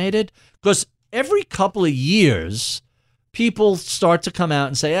underestimated? Because every couple of years... people start to come out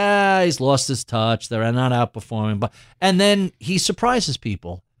and say, he's lost his touch. They're not outperforming. And then he surprises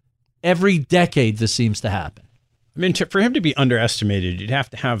people. Every decade this seems to happen. I mean, for him to be underestimated, you'd have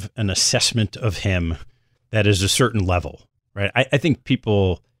to have an assessment of him that is a certain level, right? I think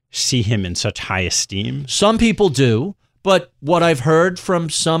people see him in such high esteem. Some people do, but what I've heard from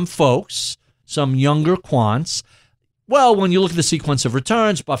some folks, some younger quants, well, when you look at the sequence of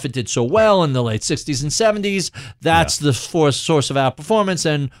returns, Buffett did so well in the late 60s and 70s. That's the source of outperformance.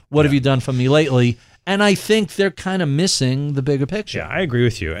 And what have you done for me lately? And I think they're kind of missing the bigger picture. Yeah, I agree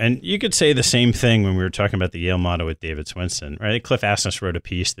with you. And you could say the same thing when we were talking about the Yale motto with David Swenson, right? Cliff Asness wrote a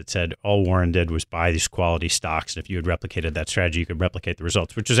piece that said all Warren did was buy these quality stocks. And if you had replicated that strategy, you could replicate the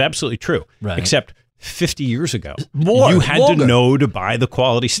results, which is absolutely true. Right. Except 50 years ago, you had to know to buy the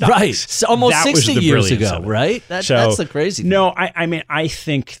quality stocks. Right. So almost that 60 years ago, right? That's the crazy thing. No, I mean, I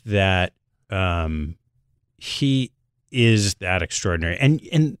think that he is that extraordinary.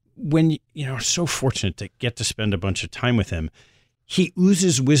 And when you're so fortunate to get to spend a bunch of time with him, he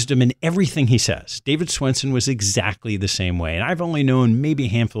oozes wisdom in everything he says. David Swenson was exactly the same way. And I've only known maybe a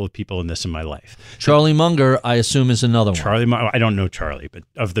handful of people in this in my life. Charlie Munger, I assume, is another one. I don't know Charlie, but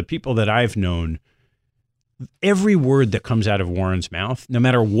of the people that I've known, every word that comes out of Warren's mouth, no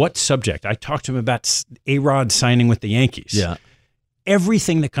matter what subject, I talked to him about A-Rod signing with the Yankees. Yeah.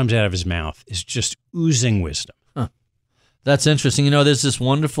 Everything that comes out of his mouth is just oozing wisdom. That's interesting. There's this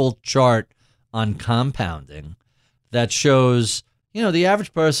wonderful chart on compounding that shows, the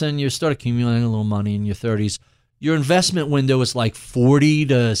average person, you start accumulating a little money in your 30s, your investment window is like 40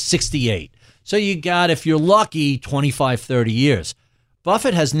 to 68. So you got, if you're lucky, 25, 30 years.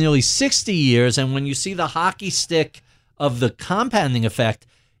 Buffett has nearly 60 years, and when you see the hockey stick of the compounding effect,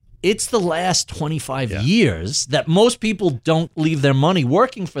 it's the last 25 years that most people don't leave their money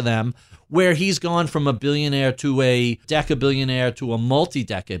working for them, where he's gone from a billionaire to a decabillionaire to a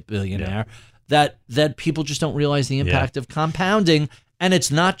multi-decade billionaire, that people just don't realize the impact of compounding. And it's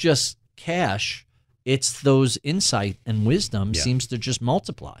not just cash, it's those insight and wisdom seems to just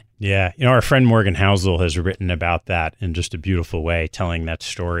multiply. Yeah. Our friend Morgan Housel has written about that in just a beautiful way, telling that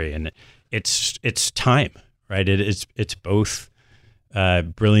story. And it's time, right? It's both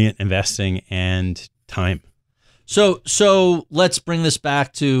brilliant investing and time. So let's bring this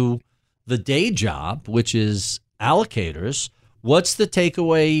back to the day job, which is allocators. What's the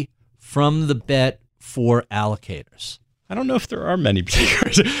takeaway from the bet for allocators? I don't know if there are many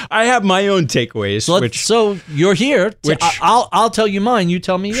takeaways. I have my own takeaways. So you're here. I'll tell you mine. You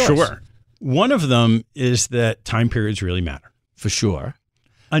tell me yours. Sure. One of them is that time periods really matter. For sure.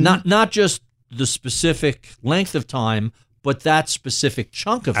 Not just the specific length of time, but that specific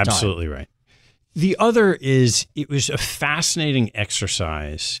chunk of time. Absolutely right. The other is it was a fascinating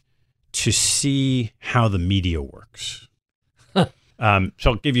exercise to see how the media works. So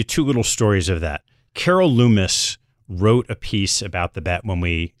I'll give you two little stories of that. Carol Loomis wrote a piece about the bet when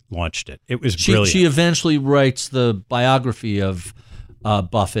we launched it. It was brilliant. She eventually writes the biography of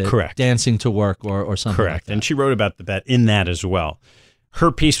Buffett, correct, Dancing to Work or something correct. like that. And she wrote about the bet in that as well.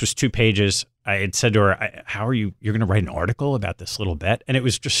 Her piece was 2 pages. I had said to her, how are you're going to write an article about this little bet? And it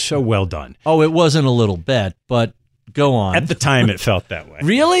was just so well done. Oh, it wasn't a little bet, but go on. At the time, it felt that way.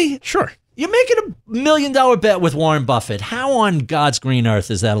 Really? Sure. You're making $1 million bet with Warren Buffett. How on God's green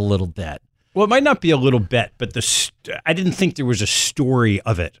earth is that a little bet? Well, it might not be a little bet, but I didn't think there was a story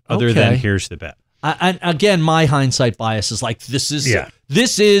of it other than here's the bet. Again, my hindsight bias is like, this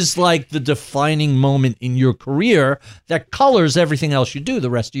is like the defining moment in your career that colors everything else you do the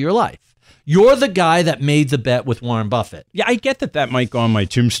rest of your life. You're the guy that made the bet with Warren Buffett. Yeah, I get that might go on my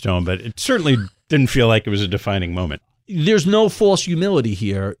tombstone, but it certainly didn't feel like it was a defining moment. There's no false humility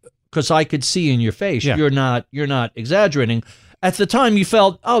here, because I could see in your face you're not exaggerating. At the time, you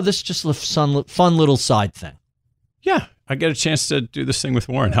felt, this is just a fun little side thing. Yeah, I get a chance to do this thing with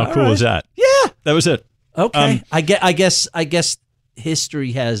Warren. How cool is that? Yeah, that was it. Okay, I guess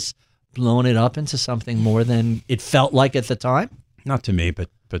history has blown it up into something more than it felt like at the time. Not to me, but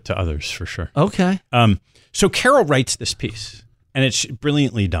to others for sure. Okay. So Carol writes this piece, and it's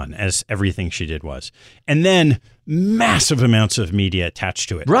brilliantly done, as everything she did was. And then massive amounts of media attached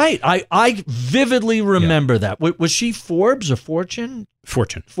to it. Right. I vividly remember that. Was she Forbes or Fortune?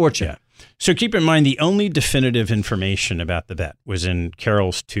 Fortune. Yeah. So keep in mind, the only definitive information about the bet was in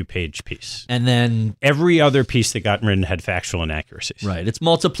Carol's 2-page piece. And then every other piece that got written had factual inaccuracies. Right. It's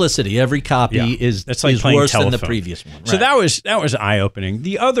multiplicity. Every copy is like worse telephone. than the previous one. Right. So that was eye-opening.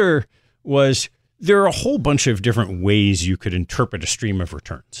 The other was there are a whole bunch of different ways you could interpret a stream of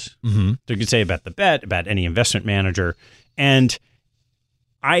returns. Mm-hmm. So you could say about the bet, about any investment manager. And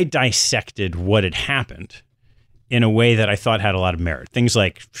I dissected what had happened. in a way that I thought had a lot of merit. Things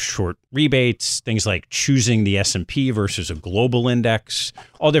like short rebates, things like choosing the S&P versus a global index,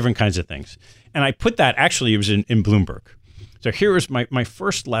 all different kinds of things. And I put that, actually, it was in Bloomberg. So here was my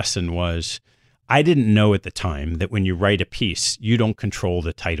first lesson was, I didn't know at the time that when you write a piece, you don't control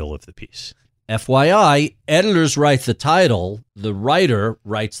the title of the piece. FYI, editors write the title, the writer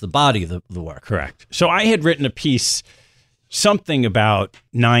writes the body of the work. Correct. So I had written a piece, something about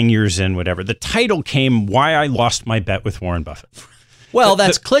 9 years in, whatever. The title came, Why I Lost My Bet with Warren Buffett. Well,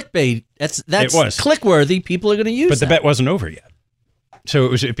 that's clickbait. That's click-worthy. People are going to use But the that. bet wasn't over yet.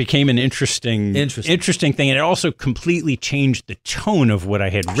 So it became an interesting thing. And it also completely changed the tone of what I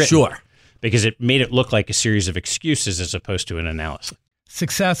had written. Sure. Because it made it look like a series of excuses as opposed to an analysis.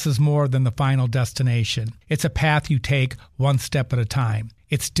 Success is more than the final destination. It's a path you take one step at a time.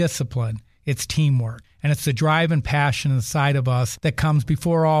 It's discipline, it's teamwork, and it's the drive and passion inside of us that comes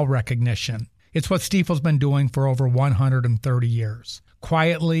before all recognition. It's what Stifel's been doing for over 130 years.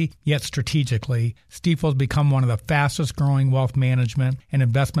 Quietly, yet strategically, Stifel's become one of the fastest growing wealth management and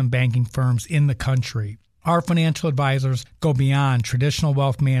investment banking firms in the country. Our financial advisors go beyond traditional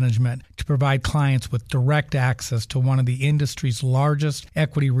wealth management to provide clients with direct access to one of the industry's largest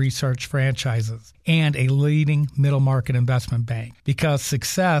equity research franchises and a leading middle market investment bank. Because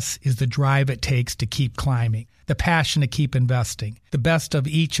success is the drive it takes to keep climbing, the passion to keep investing, the best of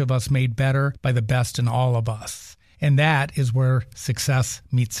each of us made better by the best in all of us. And that is where success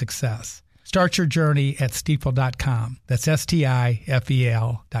meets success. Start your journey at Stifel.com. That's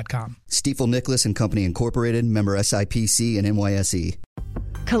STIFEL.com. Stifel Nicholas and Company Incorporated, member SIPC and NYSE.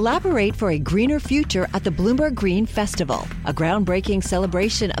 Collaborate for a greener future at the Bloomberg Green Festival, a groundbreaking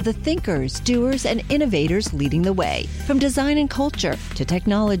celebration of the thinkers, doers, and innovators leading the way. From design and culture to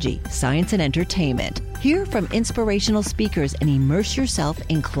technology, science, and entertainment. Hear from inspirational speakers and immerse yourself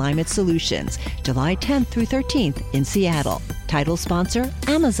in climate solutions. July 10th through 13th in Seattle. Title sponsor,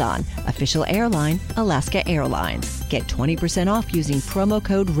 Amazon. Official airline, Alaska Airlines. Get 20% off using promo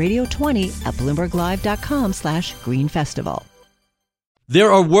code Radio20 at BloombergLive.com/Green Festival.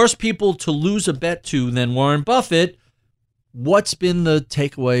 There are worse people to lose a bet to than Warren Buffett. What's been the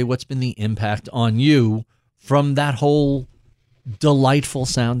takeaway? What's been the impact on you from that whole delightful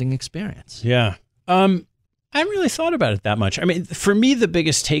sounding experience? Yeah. I haven't really thought about it that much. I mean, for me, the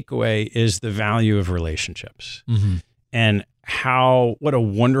biggest takeaway is the value of relationships and what a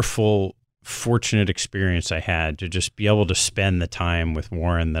wonderful, fortunate experience I had to just be able to spend the time with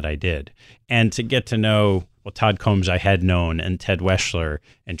Warren that I did and to get to know, well, Todd Combs I had known, and Ted Weschler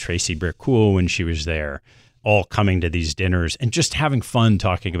and Tracy Brickcool when she was there, all coming to these dinners and just having fun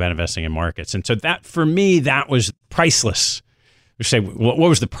talking about investing in markets. And so that, for me, that was priceless. You say, what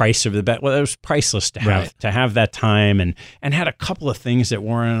was the price of the bet? Well, it was priceless to have that time, and had a couple of things that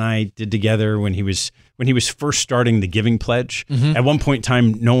Warren and I did together when he was first starting the Giving Pledge. At one point in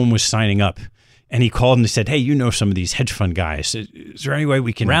time, no one was signing up. And he called and he said, hey, you know some of these hedge fund guys. Is there any way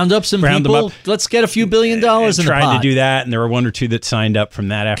we can round up some people? Let's get a few $1 billion in the pot. Tried to do that, and there were one or two that signed up from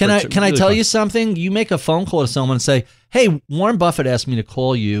that effort. Can I tell you something? You make a phone call to someone and say, hey, Warren Buffett asked me to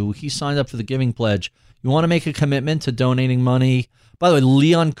call you. He signed up for the Giving Pledge. You want to make a commitment to donating money? By the way,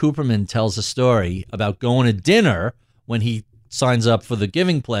 Leon Cooperman tells a story about going to dinner when he signs up for the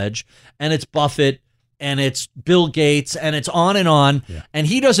Giving Pledge, and it's Buffett, and it's Bill Gates, and it's on and on. Yeah. And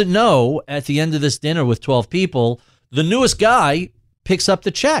he doesn't know at the end of this dinner with 12 people, the newest guy picks up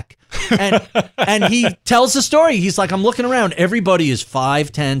the check. And he tells the story. He's like, I'm looking around. Everybody is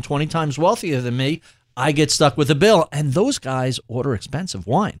 5, 10, 20 times wealthier than me. I get stuck with a bill. And those guys order expensive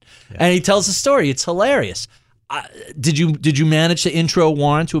wine. Yeah. And he tells the story. It's hilarious. Did you manage to intro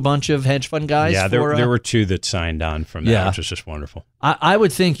Warren to a bunch of hedge fund guys? Yeah, there were two that signed on from that, which was just wonderful. I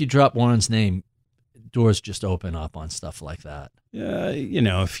would think you drop Warren's name, doors just open up on stuff like that. Yeah,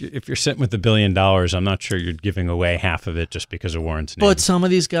 if you're sitting with $1 billion, I'm not sure you're giving away half of it just because of Warren's name. But some of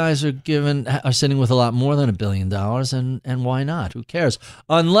these guys are sitting with a lot more than $1 billion, and why not? Who cares?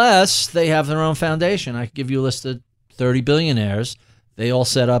 Unless they have their own foundation. I could give you a list of 30 billionaires. They all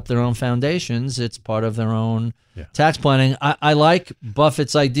set up their own foundations. It's part of their own tax planning. I like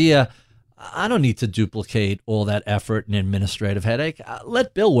Buffett's idea. I don't need to duplicate all that effort and administrative headache.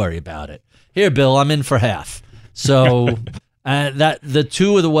 Let Bill worry about it. Here, Bill, I'm in for half. So that the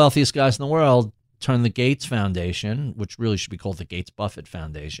two of the wealthiest guys in the world turned the Gates Foundation, which really should be called the Gates Buffett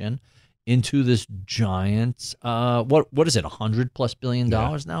Foundation, into this giant, what is it, $100+ billion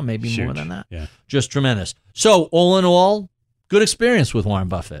now? Maybe Huge. More than that? Yeah. Just tremendous. So all in all, good experience with Warren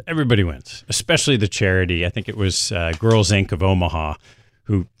Buffett. Everybody wins, especially the charity. I think it was Girls Inc. of Omaha,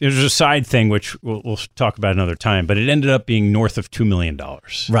 who, there's a side thing, which we'll talk about another time, but it ended up being north of $2 million.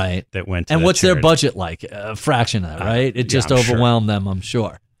 Right. That went to And that what's charity. their budget like? A fraction of that, right? It just I'm overwhelmed them, I'm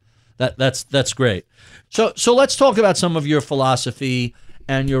sure. That's great. So let's talk about some of your philosophy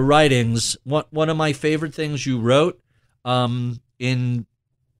and your writings. One of my favorite things you wrote,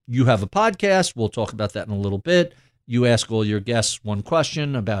 you have a podcast. We'll talk about that in a little bit. You ask all your guests one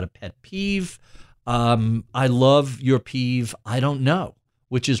question about a pet peeve. I love your peeve, I don't know,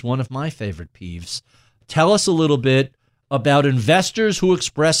 which is one of my favorite peeves. Tell us a little bit about investors who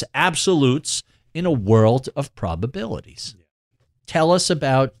express absolutes in a world of probabilities. Tell us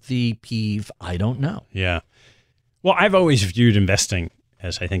about the peeve, I don't know. Yeah. Well, I've always viewed investing,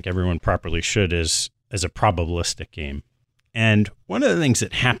 as I think everyone properly should, as a probabilistic game. And one of the things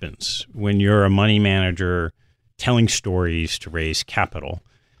that happens when you're a money manager telling stories to raise capital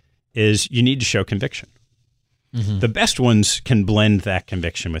is you need to show conviction. Mm-hmm. The best ones can blend that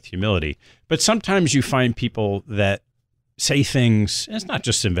conviction with humility. But sometimes you find people that say things, and it's not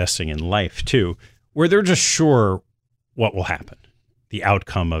just investing in life too, where they're just sure what will happen, the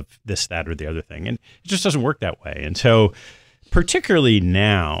outcome of this, that, or the other thing. And it just doesn't work that way. And so particularly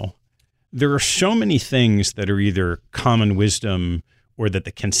now, there are so many things that are either common wisdom or that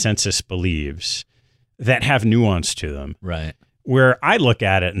the consensus believes that have nuance to them. Right. Where I look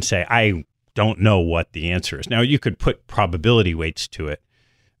at it and say, I don't know what the answer is. Now, you could put probability weights to it,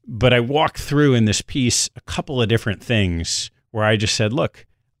 but I walk through in this piece a couple of different things where I just said, look,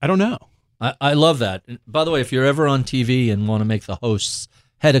 I don't know. I love that. By the way, if you're ever on TV and want to make the host's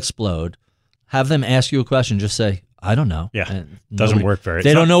head explode, have them ask you a question. Just say, I don't know. Yeah, and doesn't work very.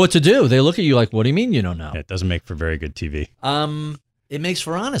 They don't know what to do. They look at you like, what do you mean you don't know? It doesn't make for very good TV. It makes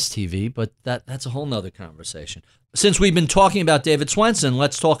for honest TV, but that's a whole nother conversation. Since we've been talking about David Swensen,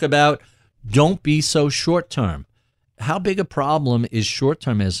 let's talk about don't be so short-term. How big a problem is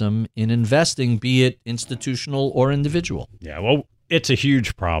short-termism in investing, be it institutional or individual? Yeah, well, it's a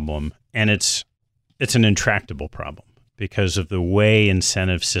huge problem, and it's an intractable problem because of the way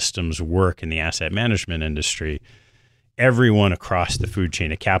incentive systems work in the asset management industry. Everyone across the food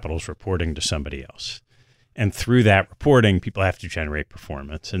chain of capital is reporting to somebody else. And through that reporting, people have to generate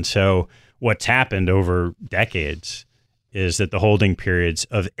performance. And so what's happened over decades is that the holding periods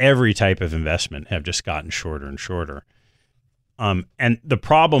of every type of investment have just gotten shorter and shorter. And the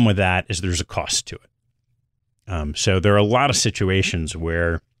problem with that is there's a cost to it. So there are a lot of situations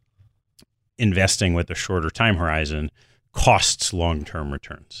where investing with a shorter time horizon costs long-term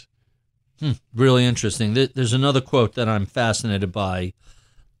returns. Really interesting. There's another quote that I'm fascinated by.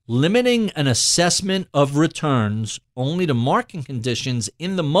 Limiting an assessment of returns only to market conditions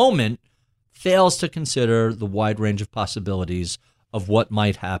in the moment fails to consider the wide range of possibilities of what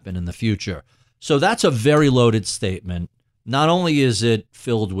might happen in the future. So that's a very loaded statement. Not only is it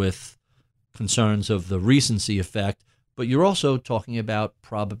filled with concerns of the recency effect, but you're also talking about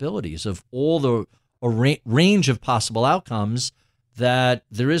probabilities of all the range of possible outcomes that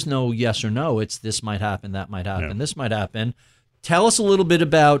there is no yes or no. It's this might happen, that might happen, this might happen. Tell us a little bit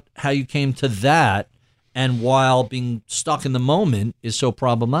about how you came to that and while being stuck in the moment is so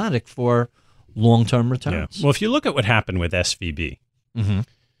problematic for long-term returns. Yeah. Well, if you look at what happened with SVB,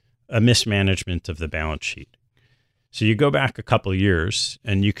 a mismanagement of the balance sheet. So you go back a couple of years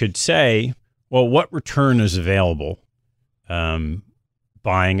and you could say, well, what return is available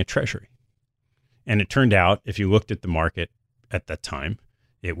buying a treasury? And it turned out, if you looked at the market at that time,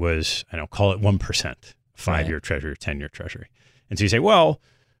 it was, call it 1%, 5-year treasury or 10-year treasury. And so you say, well,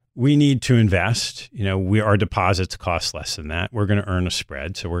 we need to invest. Our deposits cost less than that. We're going to earn a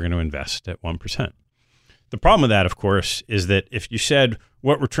spread, so we're going to invest at 1%. The problem with that, of course, is that if you said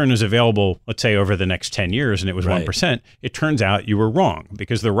what return is available, let's say over the next 10 years, and it was 1%, it turns out you were wrong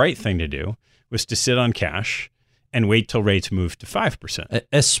because the right thing to do was to sit on cash and wait till rates moved to 5%.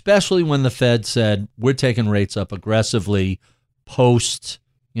 Especially when the Fed said, we're taking rates up aggressively post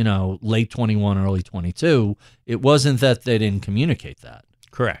late 21, early 22, it wasn't that they didn't communicate that.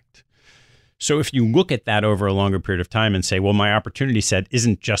 Correct. So if you look at that over a longer period of time and say, well, my opportunity set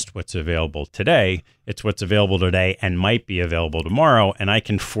isn't just what's available today, it's what's available today and might be available tomorrow, and I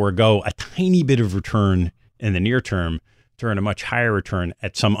can forego a tiny bit of return in the near term to earn a much higher return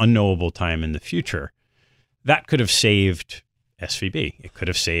at some unknowable time in the future. That could have saved SVB. It could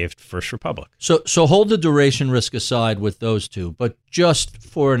have saved First Republic. So hold the duration risk aside with those two, but just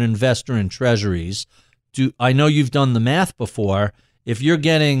for an investor in treasuries, I know you've done the math before. If you're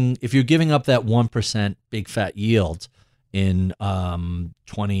giving up that 1% big fat yield in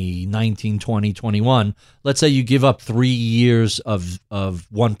 2019, 2021, let's say you give up 3 years of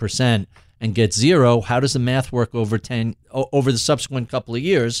 1% and get zero, how does the math work over the subsequent couple of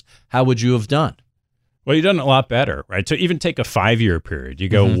years? How would you have done? Well, you've done a lot better, right? So even take a 5-year period. You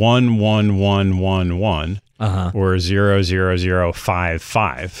go 1, 1, 1, 1, 1, or 0, 0, 0, 5,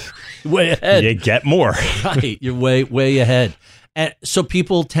 5. Way ahead. You get more. Right. You're way ahead. And so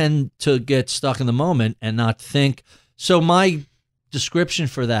people tend to get stuck in the moment and not think. So my description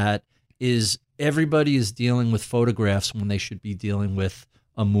for that is everybody is dealing with photographs when they should be dealing with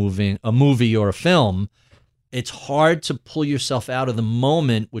a movie or a film. It's hard to pull yourself out of the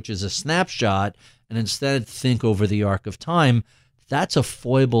moment, which is a snapshot, and instead think over the arc of time. That's a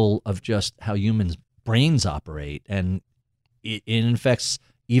foible of just how humans' brains operate, and it infects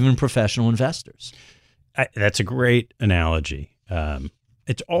even professional investors. That's a great analogy.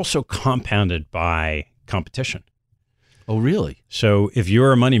 It's also compounded by competition. Oh, really? So if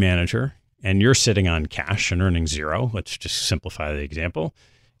you're a money manager and you're sitting on cash and earning 0, let's just simplify the example,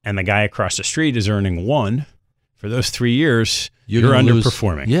 and the guy across the street is earning 1, for those 3 years, you're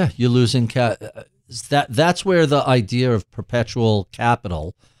underperforming. Yeah, you're losing. That's where the idea of perpetual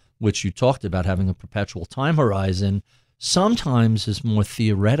capital, which you talked about having a perpetual time horizon, sometimes is more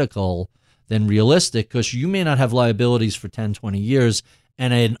theoretical than realistic, because you may not have liabilities for 10, 20 years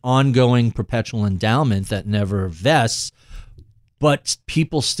and an ongoing perpetual endowment that never vests, but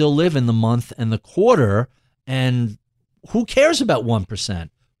people still live in the month and the quarter, and who cares about 1%?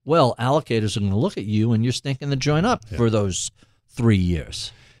 Well, allocators are going to look at you and you're stinking the joint up for those 3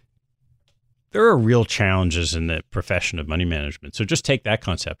 years. There are real challenges in the profession of money management. So just take that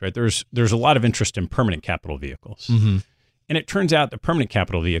concept, right? There's a lot of interest in permanent capital vehicles. Mm-hmm. And it turns out that permanent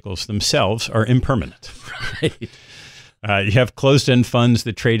capital vehicles themselves are impermanent. Right. You have closed-end funds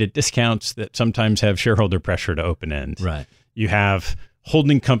that trade at discounts that sometimes have shareholder pressure to open end. Right. You have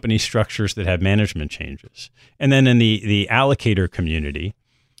holding company structures that have management changes. And then in the allocator community,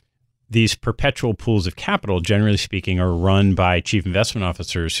 these perpetual pools of capital, generally speaking, are run by chief investment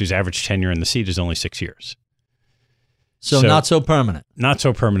officers whose average tenure in the seat is only 6 years. So not so permanent. Not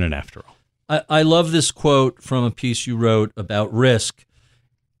so permanent after all. I love this quote from a piece you wrote about risk.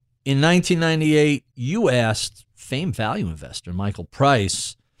 In 1998, you asked famed value investor Michael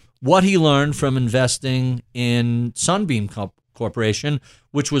Price what he learned from investing in Sunbeam Corporation,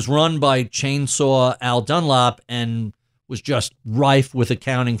 which was run by Chainsaw Al Dunlap and was just rife with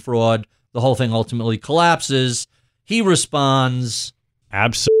accounting fraud. The whole thing ultimately collapses. He responds,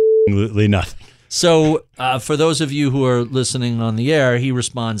 absolutely nothing. So for those of you who are listening on the air, he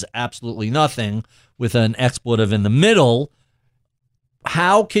responds absolutely nothing with an expletive in the middle.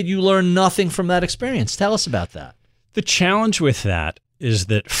 How could you learn nothing from that experience? Tell us about that. The challenge with that is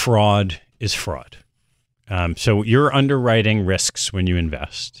that fraud is fraud. So you're underwriting risks when you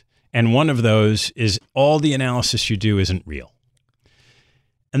invest. And one of those is all the analysis you do isn't real.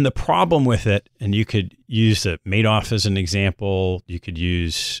 And the problem with it, and you could use the Madoff as an example, you could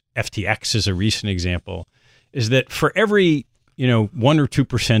use FTX as a recent example, is that for every 1 or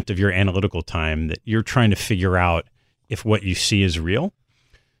 2% of your analytical time that you're trying to figure out if what you see is real,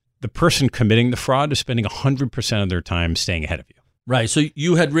 the person committing the fraud is spending 100% of their time staying ahead of you. Right. So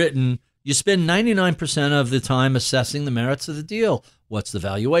you had written, you spend 99% of the time assessing the merits of the deal. What's the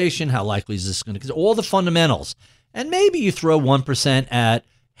valuation? How likely is this going to? All the fundamentals. And maybe you throw 1% at,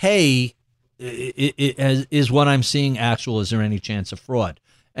 hey, is what I'm seeing actual? Is there any chance of fraud?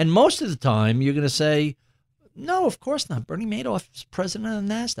 And most of the time, you're going to say, no, of course not. Bernie Madoff is president of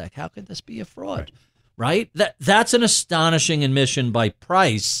NASDAQ. How could this be a fraud? Right? That's an astonishing admission by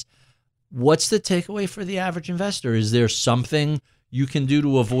Price. What's the takeaway for the average investor? Is there something you can do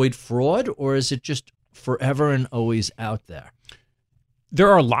to avoid fraud, or is it just forever and always out there? There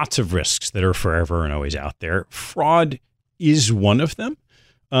are lots of risks that are forever and always out there. Fraud is one of them,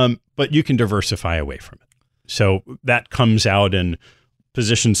 but you can diversify away from it. So that comes out in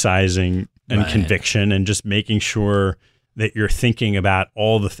position sizing and conviction, and just making sure that you're thinking about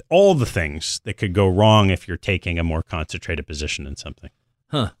all the things that could go wrong if you're taking a more concentrated position in something.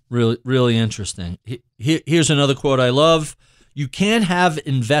 Huh. Really, really interesting. Here's another quote I love. You can't have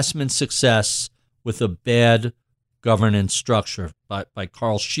investment success with a bad governance structure, by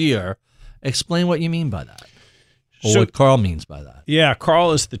Carl Scheer. Explain what you mean by that, or what Carl means by that. Yeah,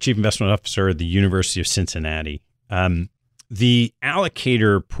 Carl is the chief investment officer at the University of Cincinnati. The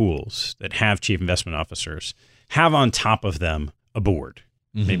allocator pools that have chief investment officers have on top of them a board.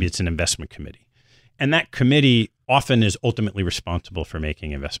 Mm-hmm. Maybe it's an investment committee. And that committee often is ultimately responsible for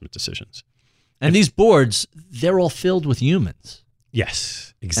making investment decisions. And these boards, they're all filled with humans.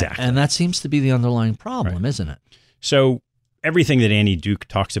 Yes, exactly. And that seems to be the underlying problem, isn't it? So everything that Andy Duke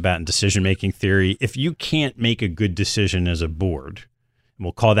talks about in decision-making theory, if you can't make a good decision as a board,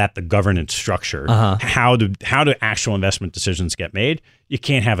 we'll call that the governance structure, how do actual investment decisions get made, you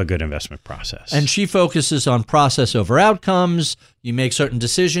can't have a good investment process. And she focuses on process over outcomes. You make certain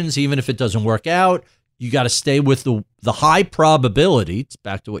decisions, even if it doesn't work out. You got to stay with the high probability. It's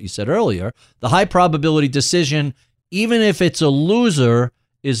back to what you said earlier. The high probability decision, even if it's a loser,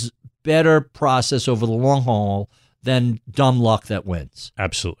 is better process over the long haul than dumb luck that wins.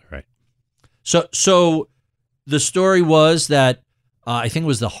 Absolutely right. So the story was that I think it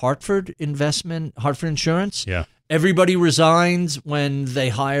was the Hartford Insurance. Yeah. Everybody resigned when they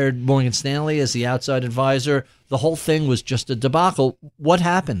hired Morgan Stanley as the outside advisor. The whole thing was just a debacle. What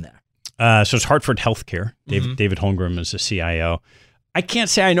happened there? So it's Hartford Healthcare. David Holmgren is the CIO. I can't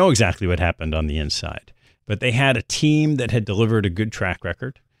say I know exactly what happened on the inside, but they had a team that had delivered a good track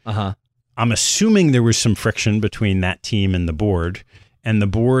record. I'm assuming there was some friction between that team and the board. And the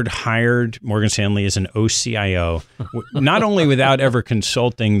board hired Morgan Stanley as an OCIO, not only without ever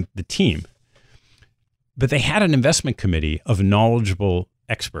consulting the team, but they had an investment committee of knowledgeable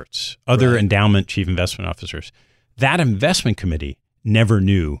experts, other endowment chief investment officers. That investment committee never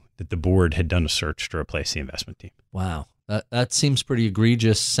knew that the board had done a search to replace the investment team. Wow. That seems pretty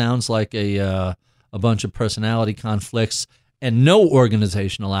egregious. Sounds like a bunch of personality conflicts and no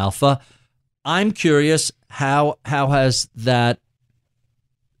organizational alpha. I'm curious, how has that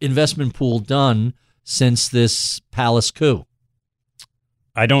investment pool done since this palace coup?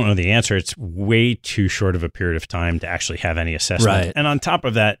 I don't know the answer. It's way too short of a period of time to actually have any assessment. Right. And on top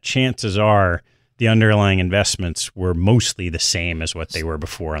of that, chances are the underlying investments were mostly the same as what they were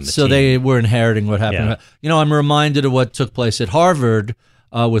before on the team. So they were inheriting what happened. Yeah. You know, I'm reminded of what took place at Harvard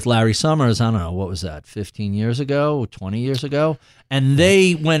with Larry Summers. I don't know, what was that, 15 years ago, 20 years ago? And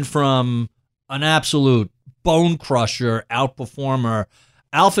they went from an absolute bone crusher, outperformer,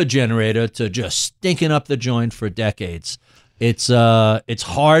 alpha generator to just stinking up the joint for decades. It's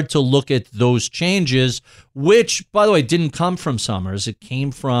hard to look at those changes, which, by the way, didn't come from Summers. It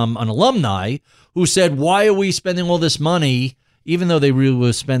came from an alumni who said, why are we spending all this money, even though they really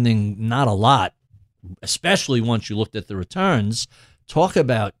were spending not a lot, especially once you looked at the returns. Talk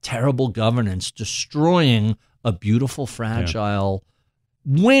about terrible governance, destroying a beautiful, fragile,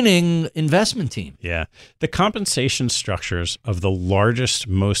 winning investment team. Yeah. The compensation structures of the largest,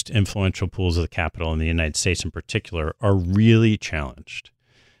 most influential pools of the capital in the United States in particular are really challenged.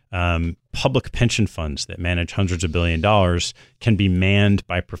 Public pension funds that manage hundreds of billion dollars can be manned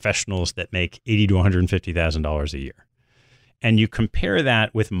by professionals that make $80,000 to $150,000 a year. And you compare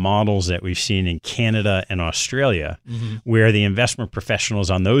that with models that we've seen in Canada and Australia, where the investment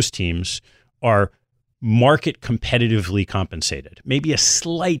professionals on those teams are market competitively compensated, maybe a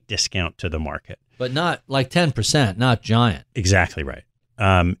slight discount to the market. But not like 10%, not giant. Exactly right.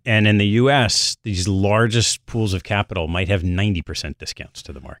 And in the U.S., these largest pools of capital might have 90% discounts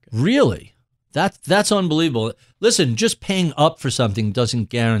to the market. Really? That's unbelievable. Listen, just paying up for something doesn't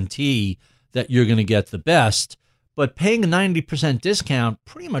guarantee that you're going to get the best, but paying a 90% discount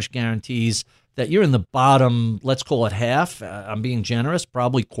pretty much guarantees that you're in the bottom, let's call it half. I'm being generous,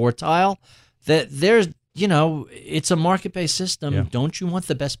 probably quartile. That there's, it's a market-based system. Yeah. Don't you want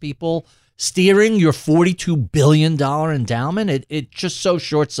the best people steering your $42 billion endowment? It's just so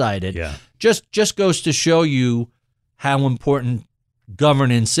short-sighted. Yeah. Just goes to show you how important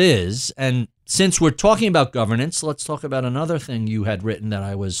governance is. And since we're talking about governance, let's talk about another thing you had written that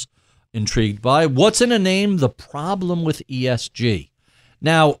I was intrigued by. What's in a name? The problem with ESG.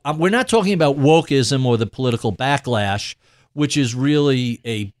 Now, we're not talking about wokeism or the political backlash, which is really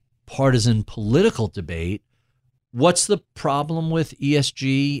a partisan political debate. What's the problem with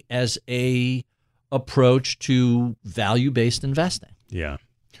ESG as a approach to value-based investing? Yeah.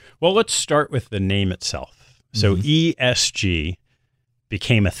 Well, let's start with the name itself. So ESG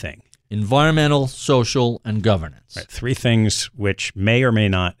became a thing. Environmental, social, and governance. Right. Three things which may or may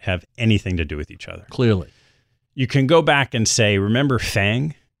not have anything to do with each other. Clearly. You can go back and say, remember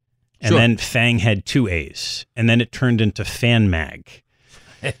FANG? And Sure. then FANG had two A's, and then it turned into FanMag.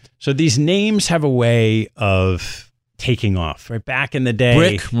 So these names have a way of taking off. Right back in the day,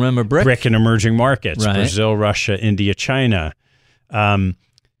 BRIC, remember BRIC? BRIC in emerging markets, Right. Brazil, Russia, India, China.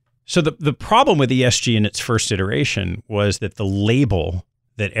 So the problem with ESG in its first iteration was that the label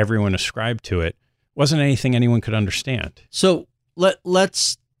that everyone ascribed to it wasn't anything anyone could understand. So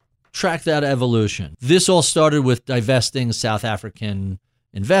let's track that evolution. This all started with divesting South African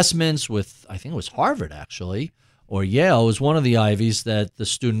investments with, I think it was Harvard actually, or Yale. It was one of the Ivies that the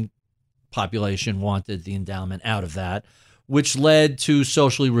student population wanted the endowment out of that, which led to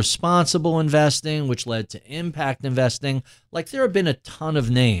socially responsible investing, which led to impact investing. Like there have been a ton of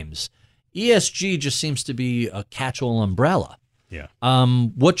names. ESG just seems to be a catch-all umbrella. Yeah.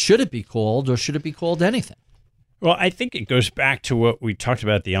 What should it be called, or should it be called anything? Well, I think it goes back to what we talked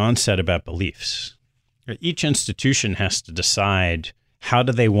about at the onset about beliefs. Each institution has to decide how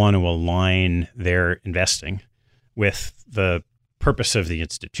do they want to align their investing with the purpose of the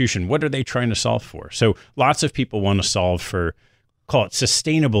institution. What are they trying to solve for? So lots of people want to solve for, call it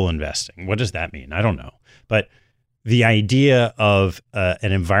sustainable investing. What does that mean? I don't know. But the idea of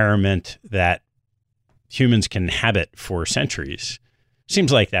an environment that humans can inhabit for centuries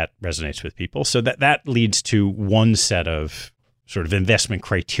seems like that resonates with people. So that leads to one set of sort of investment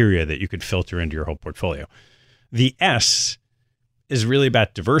criteria that you could filter into your whole portfolio. The S is really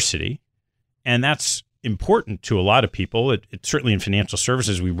about diversity, and that's important to a lot of people. It certainly in financial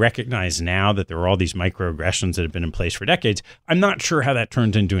services, we recognize now that there are all these microaggressions that have been in place for decades. I'm not sure how that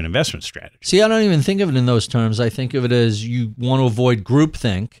turns into an investment strategy. See, I don't even think of it in those terms. I think of it as you want to avoid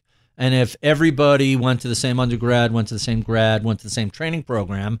groupthink. And if everybody went to the same undergrad, went to the same grad, went to the same training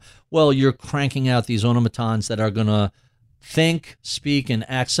program, well, you're cranking out these automatons that are going to think, speak, and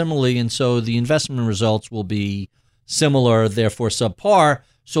act similarly. And so the investment results will be similar, therefore subpar.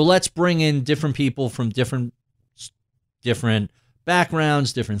 So let's bring in different people from different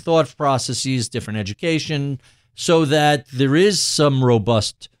backgrounds, different thought processes, different education, so that there is some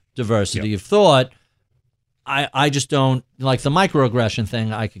robust diversity of thought. I just don't like the microaggression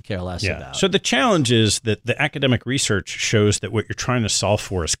thing. I could care less about. So the challenge is that the academic research shows that what you're trying to solve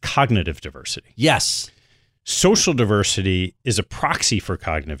for is cognitive diversity. Yes. Social diversity is a proxy for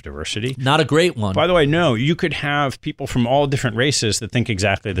cognitive diversity. Not a great one. By the way, no, you could have people from all different races that think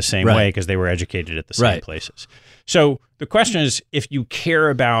exactly the same way because they were educated at the same places. So the question is, if you care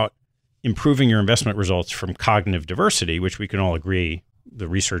about improving your investment results from cognitive diversity, which we can all agree the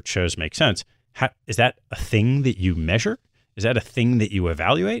research shows makes sense, is that a thing that you measure? Is that a thing that you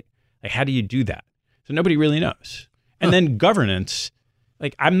evaluate? Like, how do you do that? So nobody really knows. And then governance,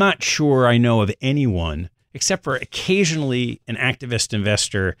 like, I'm not sure I know of anyone, except for occasionally an activist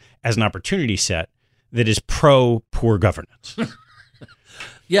investor as an opportunity set, that is pro poor governance.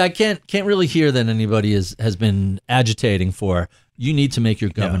 Yeah, I can't really hear that anybody has been agitating for you need to make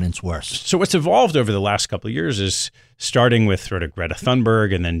your governance worse. So what's evolved over the last couple of years is starting with sort of Greta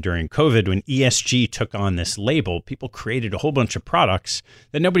Thunberg, and then during COVID, when ESG took on this label, people created a whole bunch of products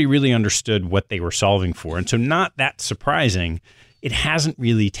that nobody really understood what they were solving for. And so not that surprising, it hasn't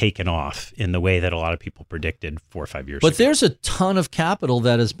really taken off in the way that a lot of people predicted 4 or 5 years ago. But there's a ton of capital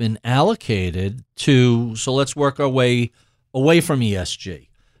that has been allocated to, so let's work our way away from ESG.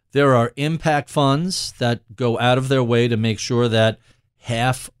 There are impact funds that go out of their way to make sure that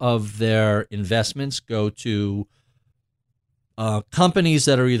half of their investments go to companies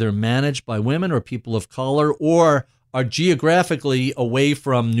that are either managed by women or people of color, or are geographically away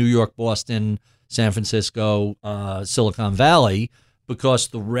from New York, Boston, San Francisco, Silicon Valley, because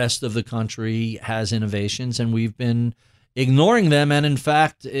the rest of the country has innovations and we've been ignoring them. And in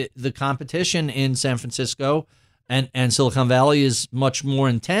fact, the competition in San Francisco and Silicon Valley is much more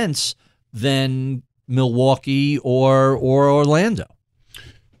intense than Milwaukee or Orlando.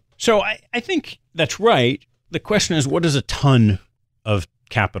 So I think that's right. The question is, what does a ton of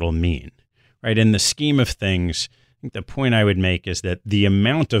capital mean, right? In the scheme of things, I think the point I would make is that the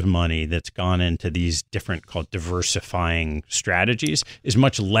amount of money that's gone into these different called diversifying strategies is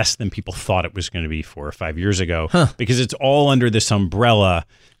much less than people thought it was going to be 4 or 5 years ago, because it's all under this umbrella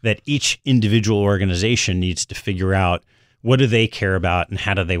that each individual organization needs to figure out what do they care about and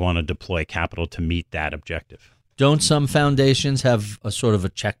how do they want to deploy capital to meet that objective. Don't some foundations have a sort of a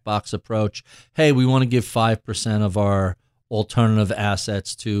checkbox approach? Hey, we want to give 5% of our alternative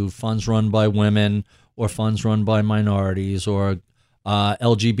assets to funds run by women or funds run by minorities or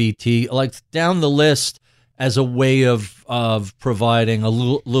LGBT, like down the list, as a way of providing a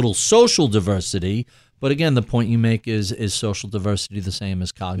little social diversity. But again, the point you make is social diversity the same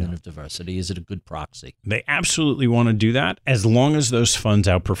as cognitive diversity? Is it a good proxy? They absolutely want to do that as long as those funds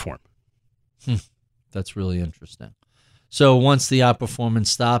outperform. That's really interesting. So once the outperformance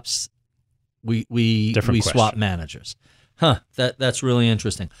stops, we swap managers. That's really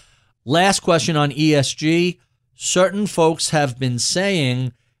interesting. Last question on ESG. Certain folks have been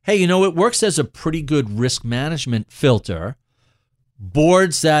saying, hey, it works as a pretty good risk management filter.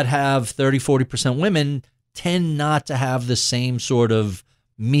 Boards that have 30, 40% women tend not to have the same sort of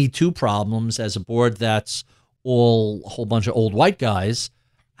Me Too problems as a board that's a whole bunch of old white guys.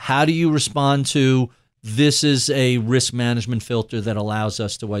 How do you respond to this is a risk management filter that allows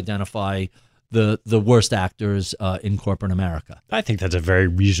us to identify the worst actors in corporate America? I think that's a very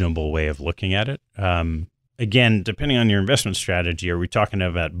reasonable way of looking at it. again, depending on your investment strategy, are we talking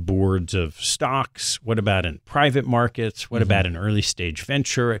about boards of stocks? What about in private markets? What about an early stage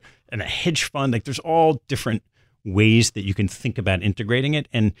venture and a hedge fund? Like there's all different ways that you can think about integrating it.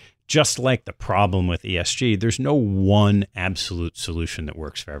 And just like the problem with ESG, there's no one absolute solution that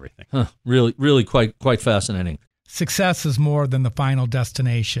works for everything. Really quite fascinating. Success is more than the final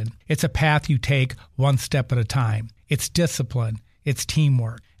destination. It's a path you take one step at a time. It's discipline, it's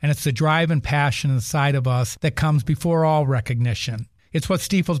teamwork, and it's the drive and passion inside of us that comes before all recognition. It's what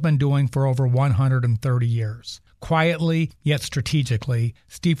Stifel's been doing for over 130 years. Quietly, yet strategically,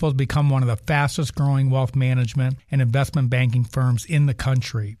 Stifel's become one of the fastest growing wealth management and investment banking firms in the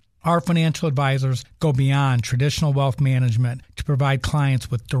country. Our financial advisors go beyond traditional wealth management to provide clients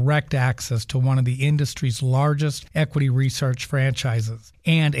with direct access to one of the industry's largest equity research franchises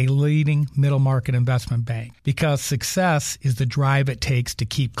and a leading middle market investment bank. Because success is the drive it takes to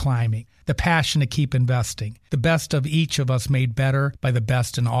keep climbing, the passion to keep investing, the best of each of us made better by the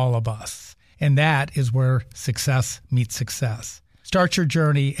best in all of us. And that is where success meets success. Start your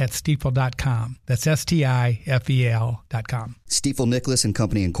journey at Stifel.com. That's STIFEL.com. Stifel Nicholas and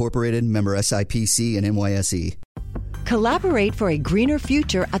Company Incorporated, member SIPC and NYSE. Collaborate for a greener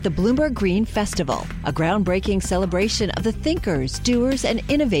future at the Bloomberg Green Festival, a groundbreaking celebration of the thinkers, doers, and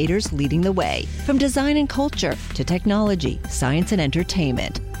innovators leading the way. From design and culture to technology, science, and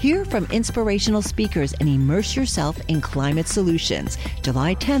entertainment. Hear from inspirational speakers and immerse yourself in climate solutions.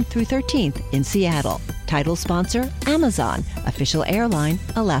 July 10th through 13th in Seattle. Title sponsor, Amazon. Official airline,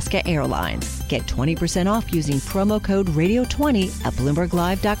 Alaska Airlines. Get 20% off using promo code Radio20 at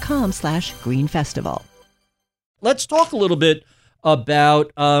BloombergLive.com/Green Festival. Let's talk a little bit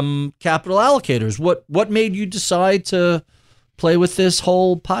about capital allocators. What made you decide to play with this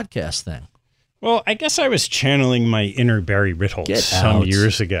whole podcast thing? Well, I guess I was channeling my inner Barry Ritholtz some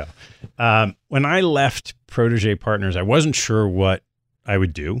years ago. When I left Protégé Partners, I wasn't sure what I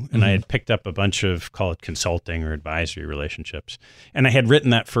would do. And I had picked up a bunch of, call it consulting or advisory relationships. And I had written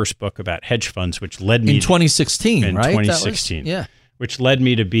that first book about hedge funds, which led me in 2016, in right? 2016, which led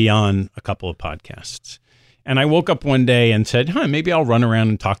me to be on a couple of podcasts. And I woke up one day and said, maybe I'll run around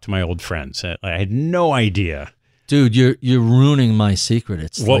and talk to my old friends. I had no idea. Dude, you're ruining my secret.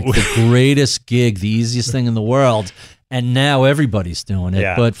 It's like the greatest gig, the easiest thing in the world, and now everybody's doing it.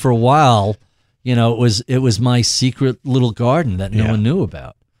 Yeah. But for a while, it was my secret little garden that no one knew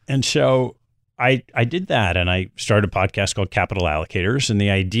about. And so I did that, and I started a podcast called Capital Allocators, and the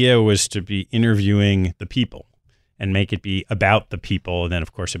idea was to be interviewing the people and make it be about the people, and then,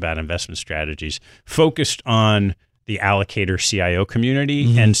 of course, about investment strategies, focused on the allocator CIO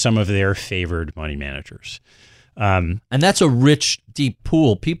community and some of their favored money managers. And that's a rich, deep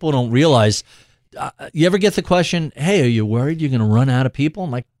pool. People don't realize. You ever get the question, hey, are you worried you're going to run out of people? I'm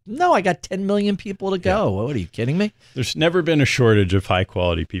like, no, I got 10 million people to go. Yeah. What, are you kidding me? There's never been a shortage of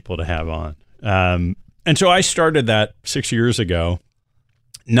high-quality people to have on. And so I started that 6 years ago,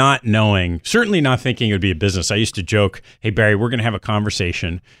 not knowing, certainly not thinking it would be a business. I used to joke, hey, Barry, we're going to have a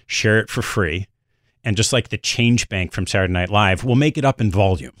conversation, share it for free. And just like the Change Bank from Saturday Night Live, we'll make it up in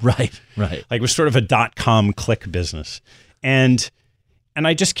volume. Right. Like it was sort of a .com click business. And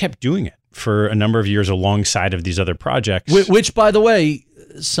I just kept doing it for a number of years alongside of these other projects. Which, by the way,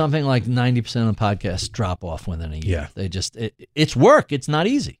 something like 90% of podcasts drop off within a year. They just, it's work. It's not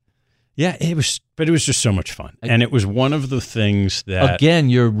easy. Yeah, it was just so much fun. And it was one of the things that... Again,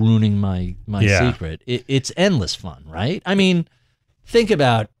 you're ruining my secret. It's endless fun, right? I mean, think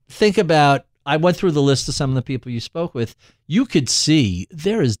about, I went through the list of some of the people you spoke with. You could see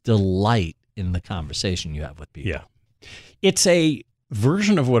there is delight in the conversation you have with people. Yeah. It's a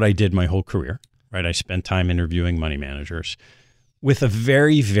version of what I did my whole career, right? I spent time interviewing money managers with a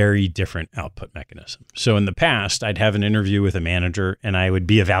very, very different output mechanism. So in the past, I'd have an interview with a manager and I would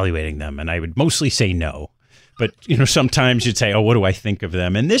be evaluating them and I would mostly say no. But, sometimes you'd say, oh, what do I think of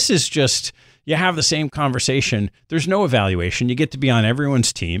them? And this is just, you have the same conversation. There's no evaluation. You get to be on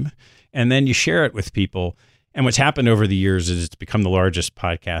everyone's team and then you share it with people. And what's happened over the years is it's become the largest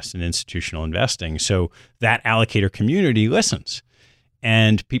podcast in institutional investing. So that allocator community listens.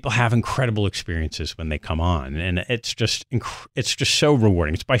 And people have incredible experiences when they come on. And it's just so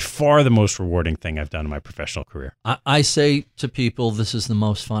rewarding. It's by far the most rewarding thing I've done in my professional career. I say to people, this is the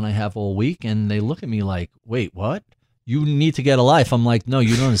most fun I have all week. And they look at me like, wait, what? You need to get a life. I'm like, no,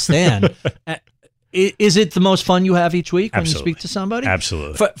 you don't understand. Is it the most fun you have each week when you speak to somebody?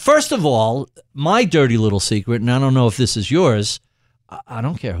 Absolutely. First of all, my dirty little secret, and I don't know if this is yours, I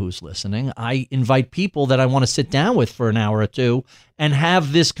don't care who's listening. I invite people that I want to sit down with for an hour or two and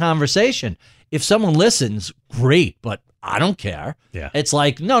have this conversation. If someone listens, great, but I don't care. Yeah. It's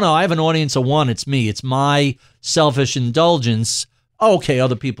like, no, I have an audience of one. It's me. It's my selfish indulgence. Okay,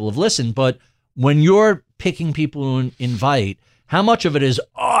 other people have listened, but when you're picking people to invite, how much of it is,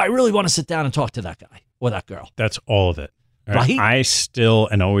 I really want to sit down and talk to that guy or that girl? That's all of it. Right. I still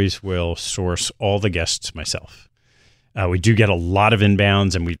and always will source all the guests myself. We do get a lot of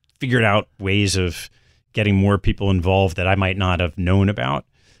inbounds, and we figured out ways of getting more people involved that I might not have known about.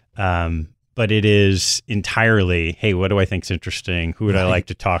 But it is entirely, hey, what do I think is interesting? Who would I like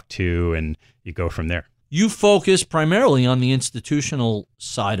to talk to? And you go from there. You focus primarily on the institutional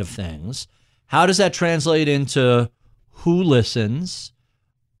side of things. How does that translate into who listens?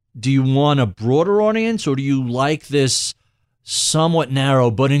 Do you want a broader audience, or do you like this somewhat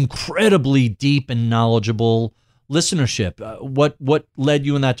narrow but incredibly deep and knowledgeable listenership? What led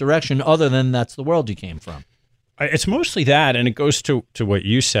you in that direction, other than that's the world you came from? It's mostly that, and it goes to what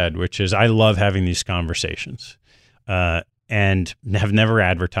you said, which is I love having these conversations, and have never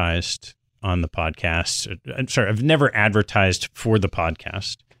advertised on the podcast. I'm sorry, I've never advertised for the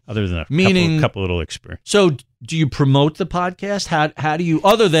podcast, other than a couple little experience. So do you promote the podcast? How do you,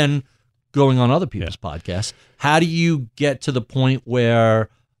 other than going on other people's podcasts, how do you get to the point where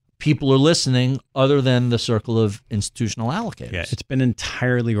people are listening other than the circle of institutional allocators? Yeah, it's been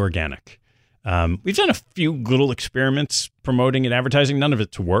entirely organic. We've done a few little experiments promoting and advertising. None of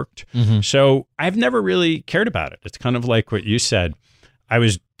it's worked. Mm-hmm. So I've never really cared about it. It's kind of like what you said. I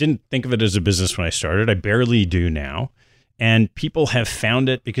didn't think of it as a business when I started. I barely do now. And people have found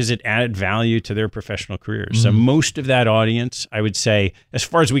it because it added value to their professional careers. Mm-hmm. So most of that audience, I would say, as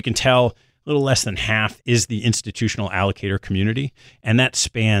far as we can tell, a little less than half is the institutional allocator community. And that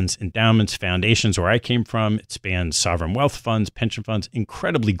spans endowments, foundations, where I came from. It spans sovereign wealth funds, pension funds,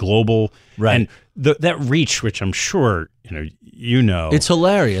 incredibly global. Right. And that reach, which I'm sure you know, It's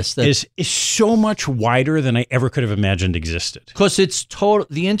hilarious that is so much wider than I ever could have imagined existed. because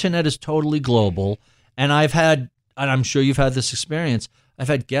the internet is totally global. And I'm sure you've had this experience. I've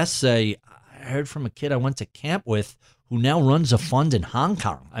had guests say, I heard from a kid I went to camp with who now runs a fund in Hong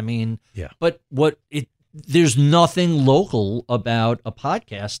Kong. I mean, but there's nothing local about a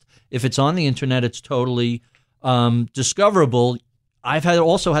podcast. If it's on the internet, it's totally discoverable. I've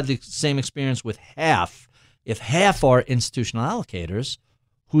also had the same experience with half. If half are institutional allocators,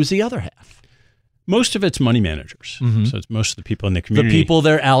 who's the other half? Most of it's money managers. Mm-hmm. So it's most of the people in the community. The people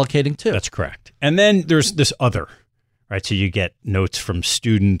they're allocating to. That's correct. And then there's this other, right? So you get notes from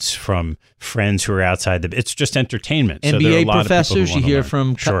students, from friends who are outside it's just entertainment. MBA so there are a lot professors, of people who you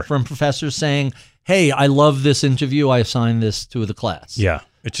hear learn. from professors saying, hey, I love this interview. I assigned this to the class. Yeah.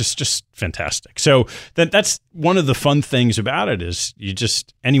 It's just fantastic. So that's one of the fun things about it is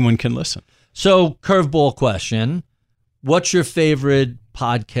anyone can listen. So, curveball question. What's your favorite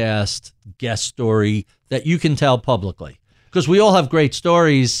podcast guest story that you can tell publicly? Because we all have great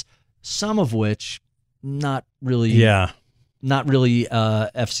stories, some of which not really FCC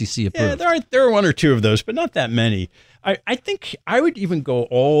approved. Yeah, there are one or two of those, but not that many. I think I would even go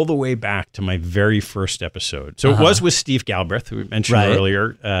all the way back to my very first episode. So it was with Steve Galbraith, who we mentioned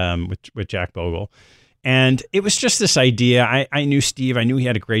earlier, with Jack Bogle. And it was just this idea. I knew Steve. I knew he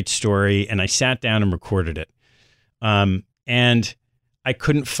had a great story, and I sat down and recorded it. And I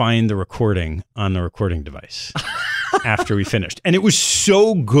couldn't find the recording on the recording device after we finished. And it was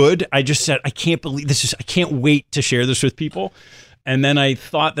so good. I just said, I can't believe this. I can't wait to share this with people. And then I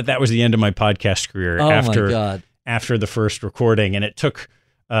thought that was the end of my podcast career after the first recording. And it took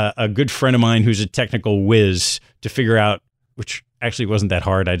a good friend of mine who's a technical whiz to figure out, which actually wasn't that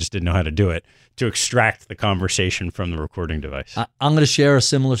hard. I just didn't know how to do it, to extract the conversation from the recording device. I'm going to share a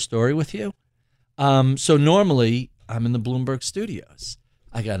similar story with you. So normally I'm in the Bloomberg studios.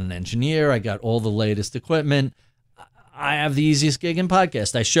 I got an engineer. I got all the latest equipment. I have the easiest gig in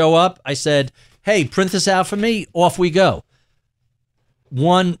podcast. I show up. I said, hey, print this out for me. Off we go.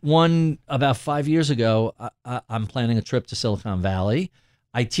 One about 5 years ago, I'm planning a trip to Silicon Valley.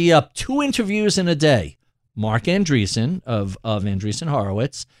 I tee up 2 interviews in a day. Mark Andreessen of Andreessen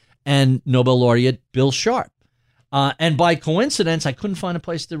Horowitz and Nobel laureate Bill Sharp. And by coincidence, I couldn't find a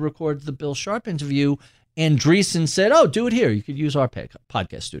place to record the Bill Sharp interview. Andreessen said, oh, do it here. You could use our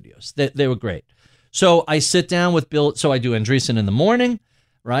podcast studios. They were great. So I sit down with Bill. So I do Andreessen in the morning,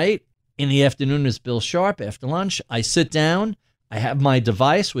 right? In the afternoon is Bill Sharp after lunch. I sit down. I have my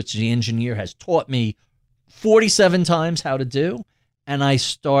device, which the engineer has taught me 47 times how to do. And I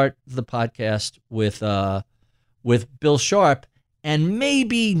start the podcast with Bill Sharp. And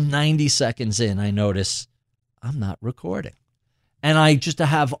maybe 90 seconds in, I notice I'm not recording. And I just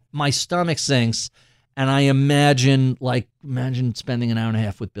have my stomach sinks. And I imagine spending an hour and a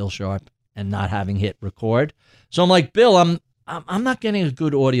half with Bill Sharp and not having hit record. So I'm like, Bill, I'm not getting a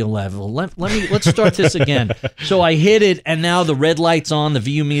good audio level. Let's start this again. So I hit it, and now the red light's on, the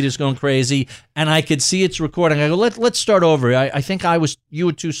VU meter's going crazy, and I could see it's recording. I go, let's start over. I think you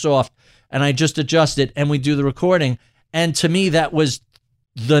were too soft, and I just adjust it, and we do the recording. And to me, that was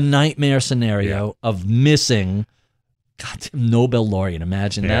the nightmare scenario of missing goddamn Nobel laureate.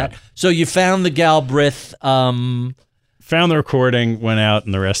 Imagine that. So you found the Galbraith. Found the recording, went out,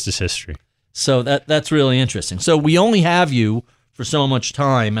 and the rest is history. So that's really interesting. So we only have you for so much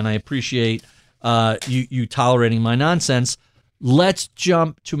time, and I appreciate you tolerating my nonsense. Let's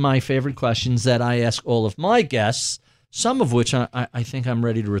jump to my favorite questions that I ask all of my guests, some of which I think I'm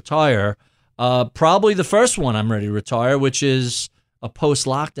ready to retire. Probably the first one I'm ready to retire, which is a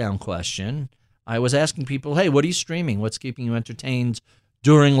post-lockdown question. I was asking people, hey, what are you streaming? What's keeping you entertained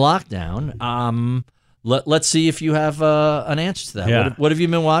during lockdown? Let's see if you have an answer to that. Yeah. What have you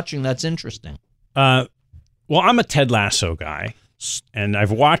been watching that's interesting? Well, I'm a Ted Lasso guy, and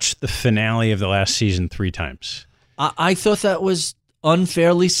I've watched the finale of the last season 3 times. I thought that was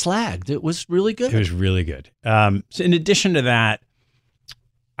unfairly slagged. It was really good. It was really good. So in addition to that,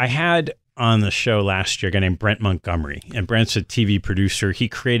 I had on the show last year a guy named Brent Montgomery, and Brent's a TV producer. He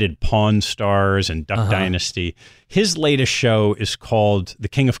created Pawn Stars and Duck Dynasty. His latest show is called The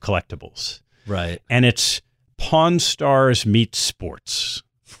King of Collectibles. Right. And it's Pawn Stars meets sports.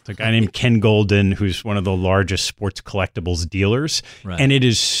 It's a guy named Ken Golden, who's one of the largest sports collectibles dealers. Right. And it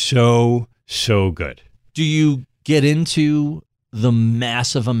is so, so good. Do you get into the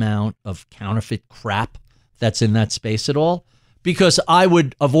massive amount of counterfeit crap that's in that space at all? Because I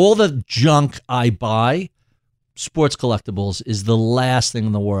would, of all the junk I buy, sports collectibles is the last thing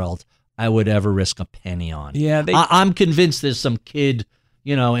in the world I would ever risk a penny on. Yeah, I'm convinced there's some kid,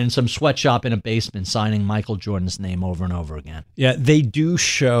 in some sweatshop in a basement signing Michael Jordan's name over and over again. Yeah, they do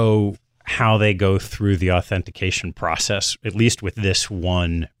show how they go through the authentication process, at least with this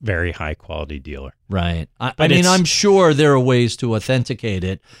one very high quality dealer. Right. I mean, I'm sure there are ways to authenticate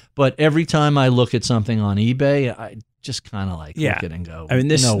it, but every time I look at something on eBay, I just kind of look at it and go, I mean,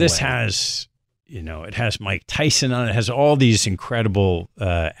 this way. has, it has Mike Tyson on it. It has all these incredible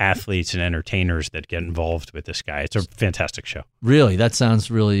athletes and entertainers that get involved with this guy. It's a fantastic show. Really? That sounds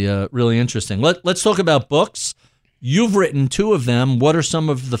really, really interesting. Let's talk about books. You've written 2 of them. What are some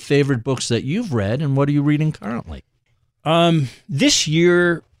of the favorite books that you've read, and what are you reading currently? This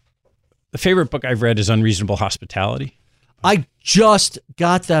year, the favorite book I've read is Unreasonable Hospitality. I just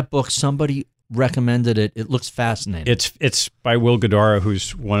got that book. Somebody recommended it. It looks fascinating. It's by Will Guidara,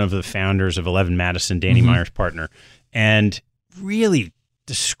 who's one of the founders of 11 Madison, Danny Meyer's partner, and really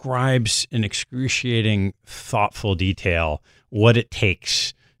describes in excruciating, thoughtful detail what it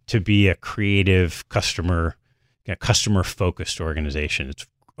takes to be a creative, customer-focused organization. It's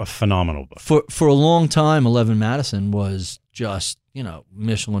a phenomenal book. For a long time, 11 Madison was just,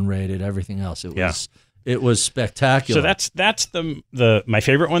 Michelin rated, everything else. It was spectacular. So that's the my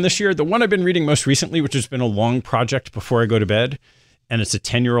favorite one this year. The one I've been reading most recently, which has been a long project before I go to bed, and it's a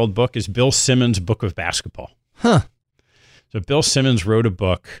 10-year-old book, is Bill Simmons' Book of Basketball. Huh. So Bill Simmons wrote a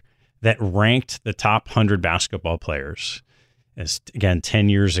book that ranked the top 100 basketball players, again, 10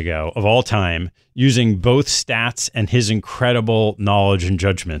 years ago, of all time, using both stats and his incredible knowledge and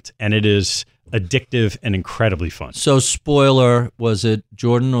judgment. And it is addictive and incredibly fun. So, spoiler, was it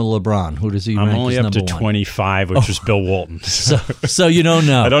Jordan or LeBron? Who does he rank as I'm only up to number 25, which was Bill Walton. So you don't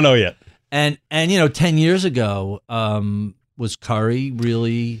know. I don't know yet. And 10 years ago, was Curry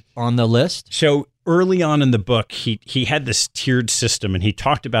really on the list? So early on in the book, he had this tiered system, and he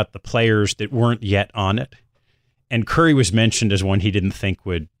talked about the players that weren't yet on it. And Curry was mentioned as one he didn't think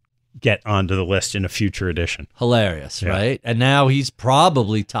would get onto the list in a future edition. Hilarious, right? And now he's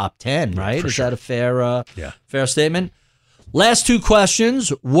probably top 10, right? Is sure. that a fair statement? Last 2 questions.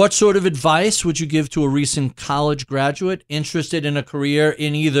 What sort of advice would you give to a recent college graduate interested in a career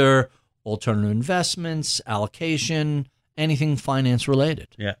in either alternative investments, allocation, anything finance related?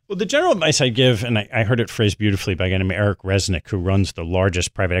 Yeah. Well, the general advice I give, and I heard it phrased beautifully by a guy named Eric Resnick, who runs the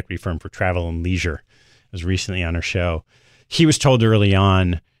largest private equity firm for travel and leisure, was recently on our show. He was told early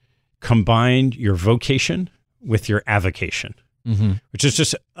on, combine your vocation with your avocation, which is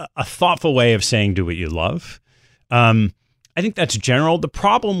just a thoughtful way of saying do what you love. I think that's general. The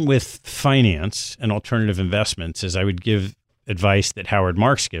problem with finance and alternative investments is I would give advice that Howard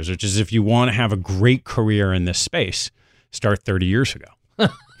Marks gives, which is if you want to have a great career in this space, start 30 years ago.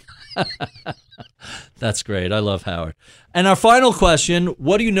 That's great. I love Howard. And our final question,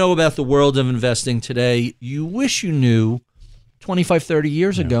 what do you know about the world of investing today you wish you knew 25, 30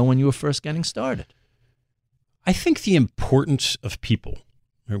 years ago when you were first getting started? I think the importance of people.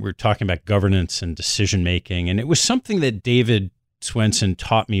 We're talking about governance and decision making, and it was something that David Swenson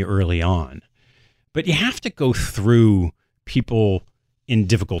taught me early on. But you have to go through people in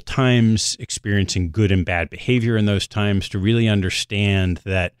difficult times, experiencing good and bad behavior in those times to really understand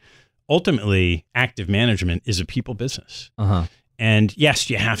that ultimately active management is a people business. And yes,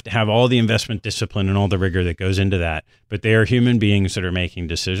 you have to have all the investment discipline and all the rigor that goes into that, but they are human beings that are making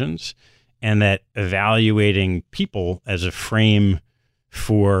decisions, and that evaluating people as a frame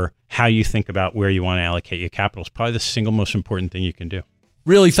for how you think about where you want to allocate your capital is probably the single most important thing you can do.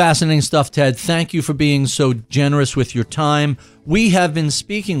 Really fascinating stuff, Ted. Thank you for being so generous with your time. We have been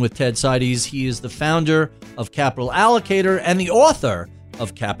speaking with Ted Seides. He is the founder of Capital Allocator and the author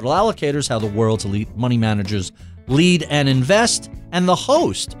of Capital Allocators, How the World's Elite Money Managers Lead and Invest, and the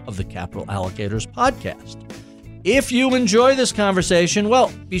host of the Capital Allocators podcast. If you enjoy this conversation,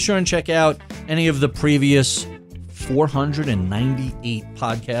 well, be sure and check out any of the previous 498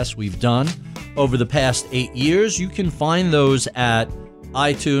 podcasts we've done over the past 8 years. You can find those at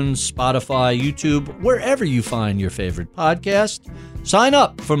iTunes, Spotify, YouTube, wherever you find your favorite podcast. Sign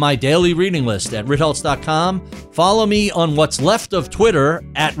up for my daily reading list at ritholtz.com. Follow me on what's left of Twitter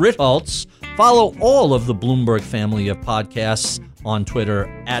at ritholtz. Follow all of the Bloomberg family of podcasts on Twitter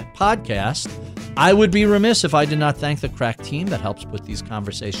at podcast. I would be remiss if I did not thank the crack team that helps put these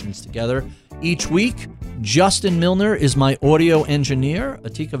conversations together each week. Justin Milner is my audio engineer.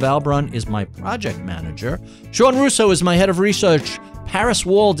 Atika Valbrun is my project manager. Sean Russo is my head of research. Paris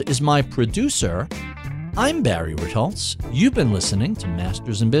Wald is my producer. I'm Barry Ritholtz. You've been listening to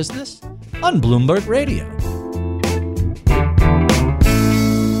Masters in Business on Bloomberg Radio.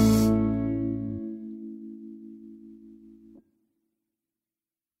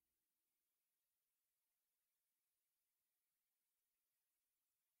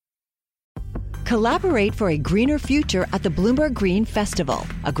 Collaborate for a greener future at the Bloomberg Green Festival,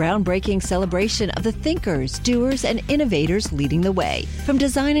 a groundbreaking celebration of the thinkers, doers, and innovators leading the way. From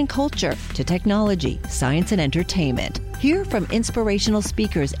design and culture to technology, science, and entertainment. Hear from inspirational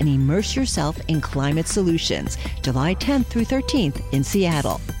speakers and immerse yourself in climate solutions. July 10th through 13th in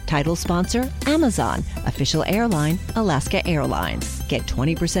Seattle. Title sponsor, Amazon. Official airline, Alaska Airlines. Get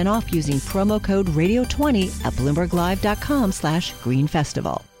 20% off using promo code radio20 at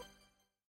bloomberglive.com/greenfestival.